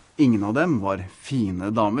kvinner, men ingen av dem var fine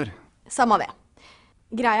damer. Samme av det.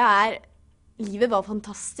 Greia er, livet var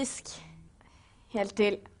fantastisk. Helt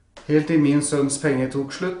til min sønns penger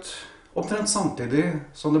tok slutt. Omtrent samtidig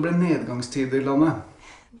som det ble nedgangstider i landet.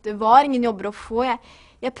 Det var ingen jobber å få.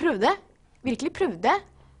 Jeg prøvde. Virkelig prøvde.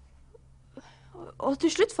 Og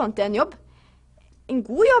til slutt fant jeg en jobb. En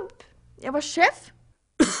god jobb. Jeg var sjef.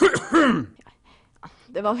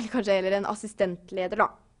 Det var vel kanskje heller en assistentleder, da.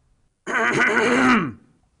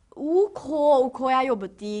 Ok, jeg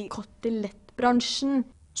jobbet i kotelettbransjen.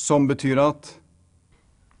 Som betyr at?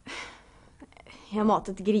 Jeg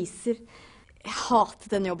matet griser. Jeg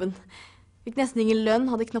hatet den jobben. Fikk nesten ingen lønn,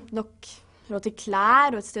 hadde knapt nok råd til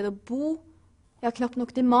klær og et sted å bo. Jeg har knapt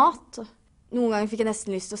nok til mat. Noen ganger fikk jeg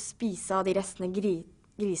nesten lyst til å spise av de restene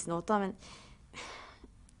grisene åt, men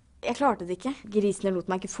jeg klarte det ikke. Grisene lot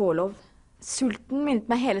meg ikke få lov. Sulten minnet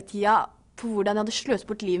meg hele tiden på hvordan jeg hadde sløst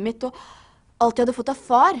bort livet mitt, og alt jeg hadde fått av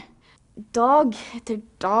far. Dag etter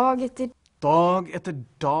dag etter Dag etter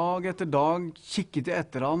dag etter dag kikket jeg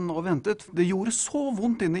etter han og ventet. Det gjorde så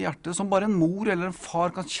vondt inne i hjertet som bare en mor eller en far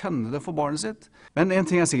kan kjenne det for barnet sitt. Men en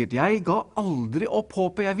ting er sikkert, jeg ga aldri opp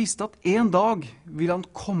håpet. Jeg visste at en dag ville han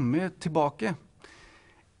komme tilbake.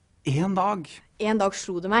 En dag. En dag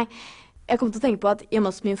slo det meg. Jeg kom til å tenke på at hjemme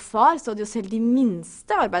hos min far så hadde jo selv de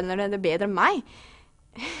minste arbeiderne det bedre enn meg.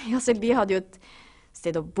 Ja, selv de hadde jo et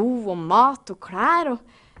sted å bo og mat og klær,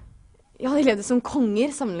 og jeg hadde levd som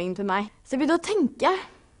konger sammenlignet med meg. Så jeg begynte å tenke.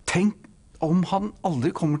 Tenk om han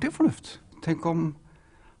aldri kommer til fornuft. Tenk om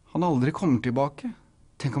han aldri kommer tilbake.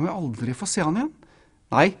 Tenk om jeg aldri får se han igjen.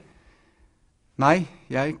 Nei,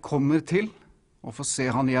 jeg kommer til å få se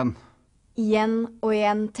han igjen. Igjen og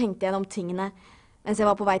igjen tenkte jeg om tingene mens jeg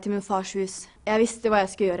var på vei til min fars hus. Jeg visste hva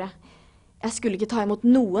jeg skulle gjøre. Jeg skulle ikke ta imot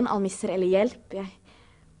noen almisser eller hjelp. Jeg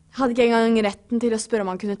hadde ikke engang retten til å spørre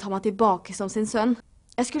om han kunne ta meg tilbake som sin sønn.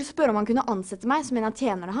 Jeg skulle spørre om han kunne ansette meg som en av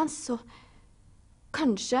tjenerne hans, så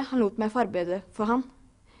kanskje han lot meg forberede for han.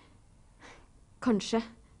 Kanskje.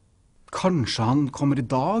 Kanskje han kommer i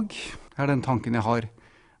dag, er den tanken jeg har.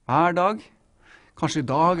 Hver dag. Kanskje i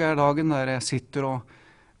dag er dagen der jeg sitter og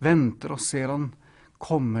venter og ser han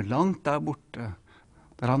komme langt der borte,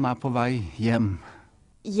 der han er på vei hjem.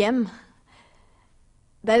 Hjem.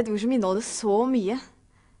 Det er et ord som inneholder så mye.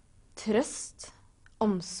 Trøst,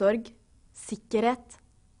 omsorg, sikkerhet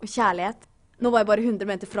og kjærlighet. Nå var jeg bare 100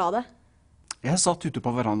 meter fra det. Jeg satt ute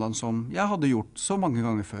på verandaen som jeg hadde gjort så mange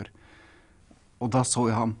ganger før. Og da så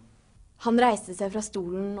jeg ham. Han reiste seg fra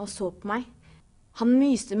stolen og så på meg. Han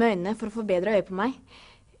myste med øynene for å få bedre øye på meg.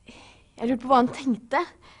 Jeg lurte på hva han tenkte.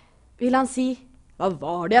 Ville han si, hva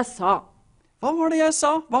var det jeg sa? Hva var det jeg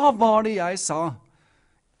sa? Hva var det jeg sa?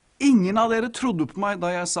 Ingen av dere trodde på meg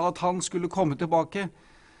da jeg sa at han skulle komme tilbake.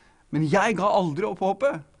 Men jeg ga aldri opp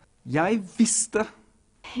håpet. Jeg visste.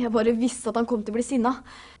 Jeg bare visste at han kom til å bli sinna.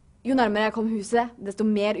 Jo nærmere jeg kom huset, desto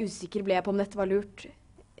mer usikker ble jeg på om dette var lurt.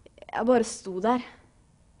 Jeg bare sto der.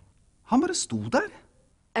 Han bare sto der?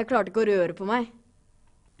 Jeg klarte ikke å røre på meg.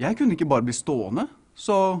 Jeg kunne ikke bare bli stående,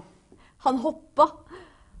 så... Han hoppa.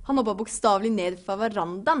 Han hoppa bokstavelig ned fra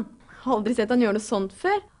verandaen. Jeg har aldri sett han gjøre noe sånt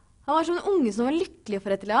før. Han var som en unge som var lykkelig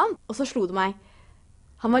for et eller annet. Og så slo det meg.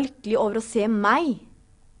 Han var lykkelig over å se meg.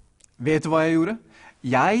 Vet du hva jeg gjorde?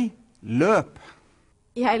 Jeg løp.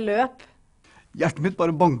 Jeg løp. Hjertet mitt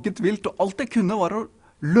bare banket vilt, og alt jeg kunne var å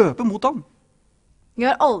løpe mot han. Jeg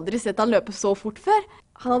har aldri sett han løpe så fort før.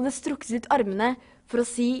 Han hadde strukket ut armene for å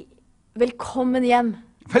si velkommen hjem.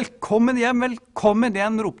 Velkommen hjem, velkommen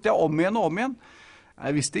hjem, ropte jeg om igjen og om igjen.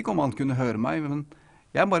 Jeg visste ikke om han kunne høre meg, men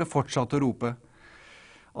jeg bare fortsatte å rope.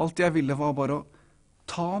 Alt jeg ville var bare å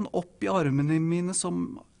ta han opp i armene mine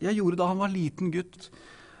som jeg gjorde da han var liten gutt,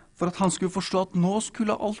 for at han skulle forstå at nå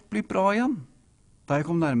skulle alt bli bra igjen. Da jeg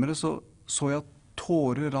kom nærmere så jeg at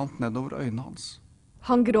tårer rant nedover øynene hans.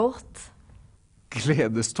 Han gråt.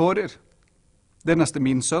 Gledestårer. Det neste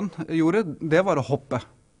min sønn gjorde, det var å hoppe.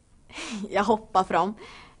 Jeg hoppa fram.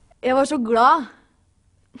 Jeg var så glad.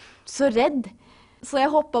 Så redd. Så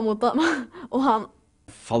jeg hoppa mot ham, og han...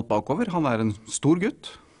 Falt bakover. Han er en stor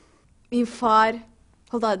gutt. Min far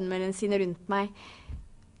holdt armene sine rundt meg.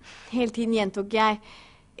 Hele tiden gjentok jeg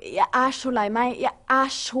er så lei meg, jeg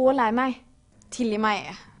er så lei meg. Tilgi meg,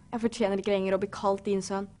 jeg fortjener ikke lenger å bli kalt din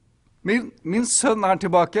sønn. Min sønn er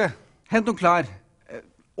tilbake. Hent noen klær,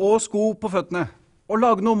 og sko på føttene, og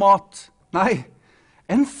lag noe mat. Nei,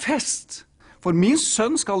 en fest. For min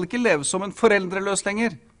sønn skal ikke leve som en foreldreløs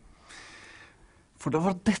lenger. For det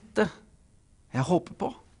var dette jeg håpet på.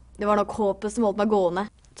 Det var nok håpet som holdt meg gående,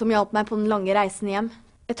 som hjalp meg på den lange reisen hjem.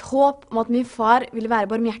 Et håp om at min far ville være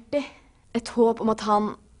barmhjertig. Et håp om at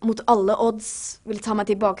han, mot alle odds, ville ta meg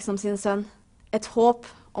tilbake som sin sønn. Et håp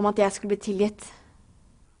om at jeg skulle bli tilgitt.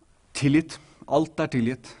 Tilgitt. Alt er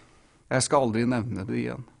tilgitt. Jeg skal aldri nevne det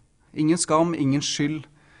igjen. Ingen skam, ingen skyld,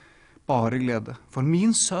 bare glede. For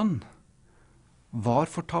min sønn var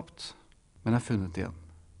fortapt, men er funnet igjen.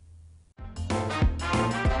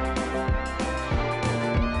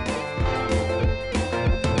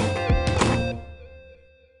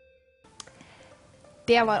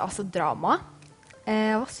 Det var altså drama.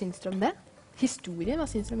 Hva syns dere om det? Historien, hva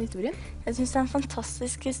syns dere om historien? Jeg syns det er en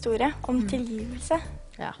fantastisk historie om tilgivelse.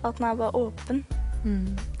 Ja. At den er bare åpen.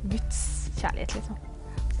 Guds kjærlighet, liksom.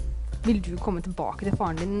 Vil du komme tilbake til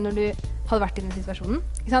faren din når du hadde vært i den situasjonen?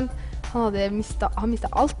 Ikke sant? Han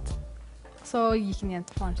mistet alt, så gikk han igjen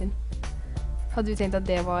til faren sin. Hadde du tenkt at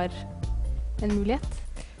det var en mulighet?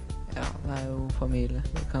 Ja, det er jo familie.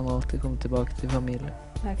 Du kan alltid komme tilbake til familie.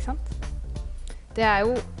 Ja, ikke sant? Det er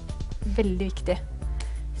jo veldig viktig.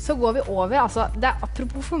 Så går vi over, altså, det er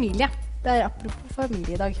apropos familie. Det er apropos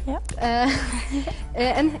familie i dag. Ja.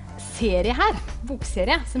 En serie her,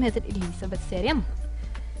 bokserie, som heter Elisabeth-serien.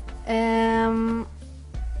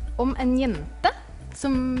 Om en jente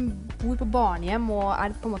som bor på barnehjem og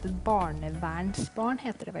er på en måte et barnevernsbarn,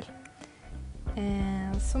 heter det vel.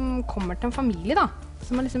 Som kommer til en familie da,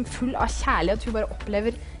 som er liksom full av kjærlighet, og hun bare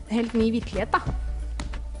opplever en helt ny virkelighet da.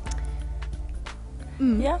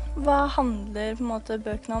 Ja, hva handler på en måte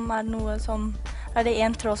bøkene om? Er det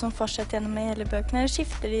en tråd som fortsetter gjennom i hele bøkene, eller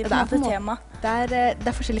skifter de på en måte tema? Det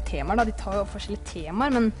er forskjellige temaer da, de tar jo forskjellige temaer,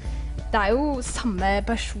 men det er jo samme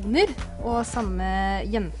personer og samme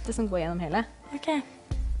jente som går gjennom hele. Ok.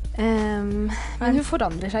 Men hun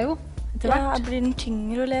forandrer seg jo etter hvert. Ja, blir den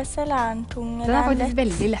tyngre å lese, eller er den tung? Den er faktisk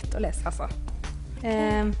veldig lett å lese, altså.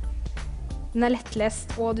 Den er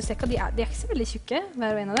lettlest, og du ser ikke at de er ikke så veldig tjukke,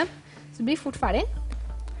 hver og en av dem. Så det blir fort ferdig.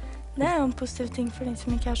 Det er jo en positiv ting for de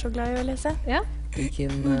som ikke er så glad i å lese. Ja.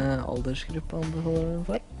 Hvilken aldersgruppe anbefaler den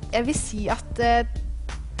for? Jeg vil si at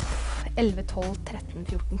 11, 12, 13,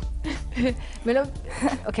 14.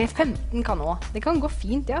 Ok, 15 kan også. Det kan gå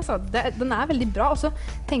fint, ja, altså. Den er veldig bra. Og så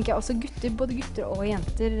tenker jeg også både gutter og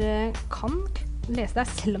jenter kan lese det.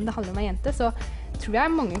 Selv om det handler om en jente, så tror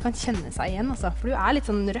jeg mange kan kjenne seg igjen, altså. For du er litt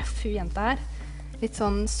sånn røff, hun jenta her. Litt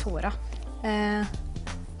sånn såra, på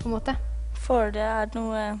en måte. Er det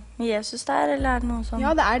noe med Jesus der, eller er det noe sånn?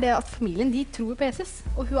 Ja, det er det at familien, de tror på Jesus,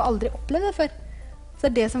 og hun har aldri opplevd det før. Så det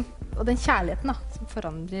er det som, og den kjærligheten da, som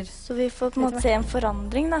forandrer. Så vi får på en måte se en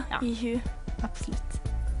forandring da, i hun. Absolutt.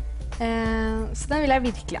 Så den vil jeg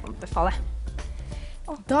virkelig anbefale.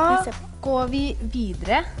 Da går vi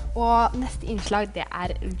videre, og neste innslag, det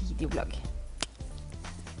er videoblogg.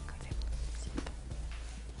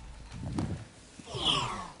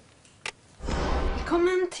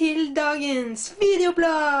 Velkommen til dagens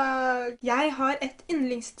videoblogg! Jeg har et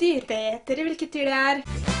yndlingsdyr. Vet dere hvilket dyr det er?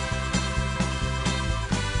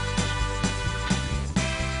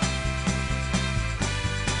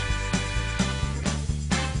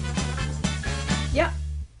 Ja,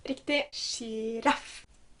 riktig. Giraff.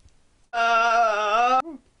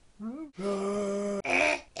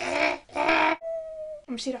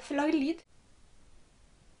 Om giraffer lager lyd.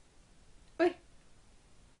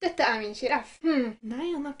 Dette er min giraff.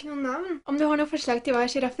 Nei, han har ikke noe navn. Om du har noe forslag til hva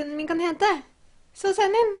giraffen min kan hete, så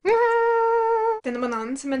send inn. Denne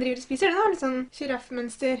bananen som jeg driver og spiser, den har litt sånn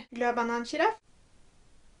giraffmønster. Glad banan-giraff.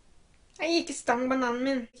 Jeg gir ikke stang bananen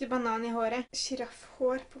min. Ikke banan i håret.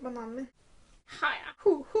 Giraffhår på bananen min.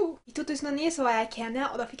 I 2009 så var jeg i Kenya,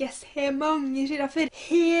 og da fikk jeg se mange giraffer.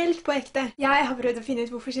 Helt på ekte. Jeg har prøvd å finne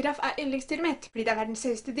ut hvorfor giraff er yndlingsdyret mitt. Fordi det er verdens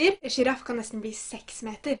høyeste dyr. En giraff kan nesten bli 6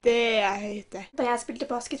 meter. Det er høyt. Da jeg spilte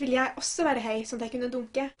basket, ville jeg også være høy, sånn at jeg kunne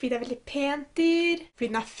dunke. Fordi det er veldig pent dyr. Fordi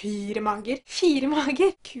den har 4 mager. 4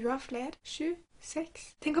 mager! Kua har flere. 7,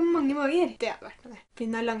 6. Tenk om mange mager. Det hadde vært med det. Fordi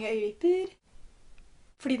den har lange øyevipper.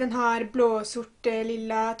 Fordi den har blå-sort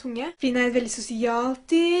lilla tunge. Fordi den er et veldig sosialt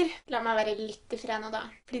dyr. La meg være litt i fred nå da.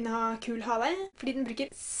 Fordi den har kul hale. Fordi den bruker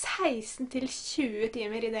 16 til 20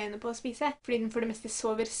 timer i døgnet på å spise. Fordi den for det meste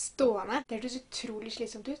sover stående. Det hørtes utrolig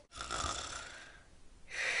slitsomt ut.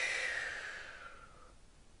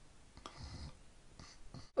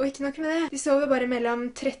 Og ikke nok med det. De sover bare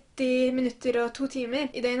mellom 30 minutter og 2 timer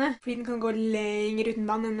i døgnet. Fordi den kan gå lenger uten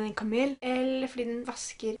vann enn en kamel. Eller fordi den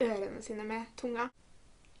vasker ørene sine med tunga.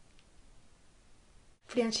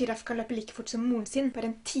 Fordi en giraff kan løpe like fort som moren sin bare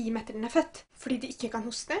en time etter den er født. Fordi de ikke kan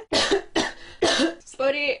hoste.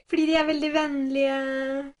 Sorry. Fordi de er veldig vennlige.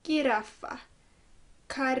 Giraffa.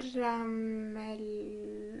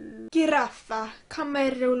 Giraffa.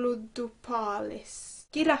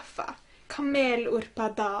 Camerolodopalis. Giraffa.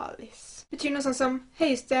 Camelorpadalis. Betyr noe sånn som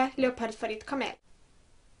høyeste leopardfarit kamel.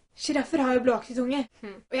 Giraffer har jo blåaktig tunge.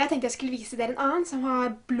 Og jeg tenkte jeg skulle vise dere en annen som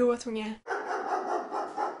har blå tunge.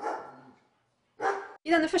 I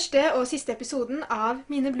denne første og siste episoden av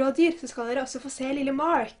Mine blå dyr, så skal dere også få se lille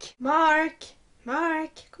Mark. Mark,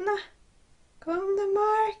 kom da. Kom da,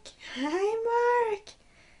 Mark. Hei, Mark.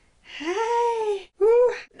 Hei.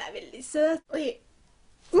 Den er veldig søt. Oi.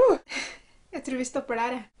 Jeg tror vi stopper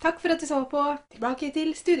der. Takk for at du så på. Tilbake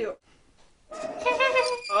til studio.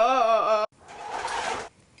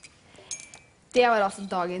 Det var altså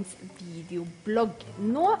dagens videoblogg.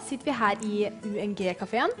 Nå sitter vi her i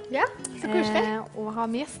U.N.G-kaféen. Ja, så koselig. Og har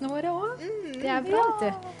med gjestene våre også. Det er bra, vet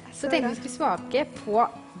du. Så tenkte vi skulle smake på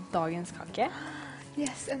dagens kake.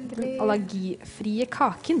 Yes, endelig. Den allergifrie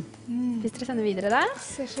kaken. Hvis dere sender videre der.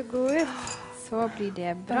 Ser så god ut. Så blir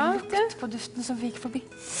det bra. Lukt på dusten som vi gikk forbi.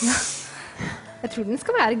 Ja. Jeg tror den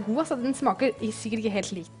skal være god. Altså, den smaker sikkert ikke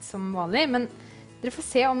helt likt som vanlig, men dere får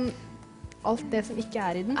se om alt det som ikke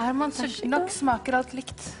er i den. Er man sulten nok, smaker alt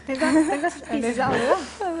likt. Den kan spise seg alle.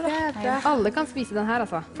 Det er bra. Alle kan spise den her,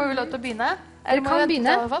 altså. Får vi lov til å begynne?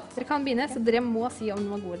 Dere kan begynne, så dere må si om den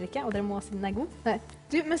var god eller ikke, og dere må si den er god. Nei.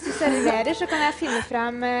 Du, mens du serverer, så kan jeg finne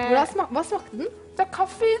frem... Hva smakte den? Det er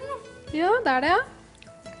kaffe i den. Ja, det er det, ja.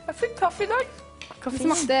 Jeg fikk kaffe i dag. Den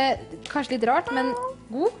smakte kanskje litt rart, men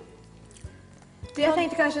god. Du, jeg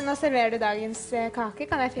tenkte kanskje nå serverer du dagens kake.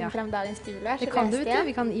 Kan jeg finne frem dagens bibelvers? Det kan du, vet du.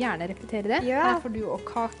 Vi kan gjerne repetere det. Ja. Her får du og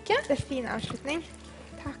kake. Det er fin avslutning.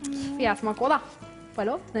 Takk. For jeg smaker også, da. Får jeg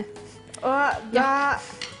lov? Nei. Og da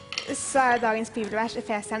så er dagens bibelvers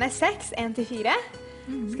Efeserne 6, 1-4.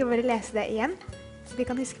 Skal jeg bare lese det igjen, så de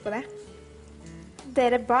kan huske på det.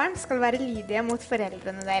 Dere barn skal være lydige mot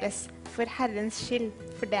foreldrene deres, for Herrens skyld,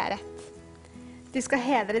 for det er rett. Du skal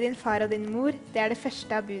hedre din far og din mor, det er det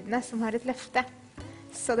første av budene som har et løfte.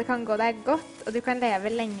 Så det kan gå deg godt, og du kan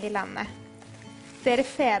leve lenge i landet. Dere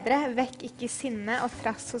fedre, vekk ikke sinne og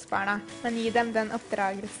trass hos barna, men gi dem den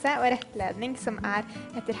oppdragelse og rettledning som er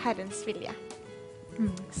etter Herrens vilje.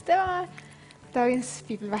 Så det var dagens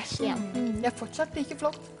bibelvers igjen. Det er fortsatt like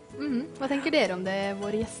flott. Hva tenker dere om det,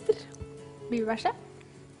 våre gjester? Bibelverset?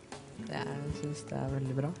 Jeg synes det er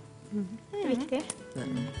veldig bra. Viktig.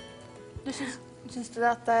 Du syns du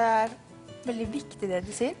at det er veldig viktig det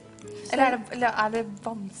du sier? Eller er det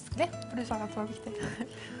vanskelig? For du sa at det var viktig.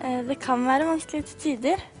 Det kan være vanskelig til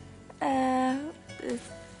tider.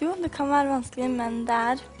 Jo, det kan være vanskelig, men det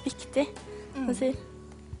er viktig å si.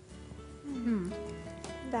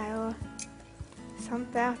 Det er jo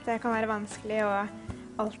sant det, at det kan være vanskelig å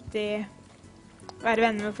alltid være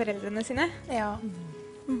venner med foreldrene sine. Ja.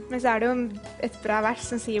 Men så er det jo et bra vers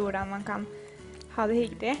som sier hvordan man kan ha det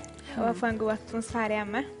hyggelig og få en god atmosfære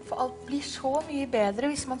hjemme. For alt blir så mye bedre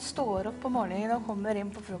hvis man står opp på morgenen og kommer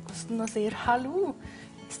inn på frokosten og sier hallo.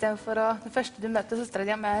 I stedet for å, det første du møter, så står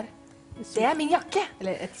det med det er min jakke.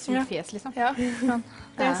 Eller et surt fjes, liksom. Ja.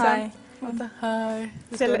 Det er sant.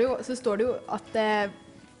 Så står det jo at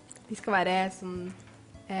de skal være sånn,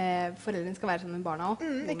 foreldrene skal være sånn med barna også.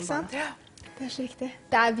 Ikke sant? Ja. Det er så viktig.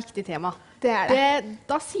 Det er et viktig tema. Det er det.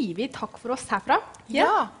 Da sier vi takk for oss herfra.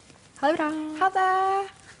 Ja. Ha det bra. Ha det.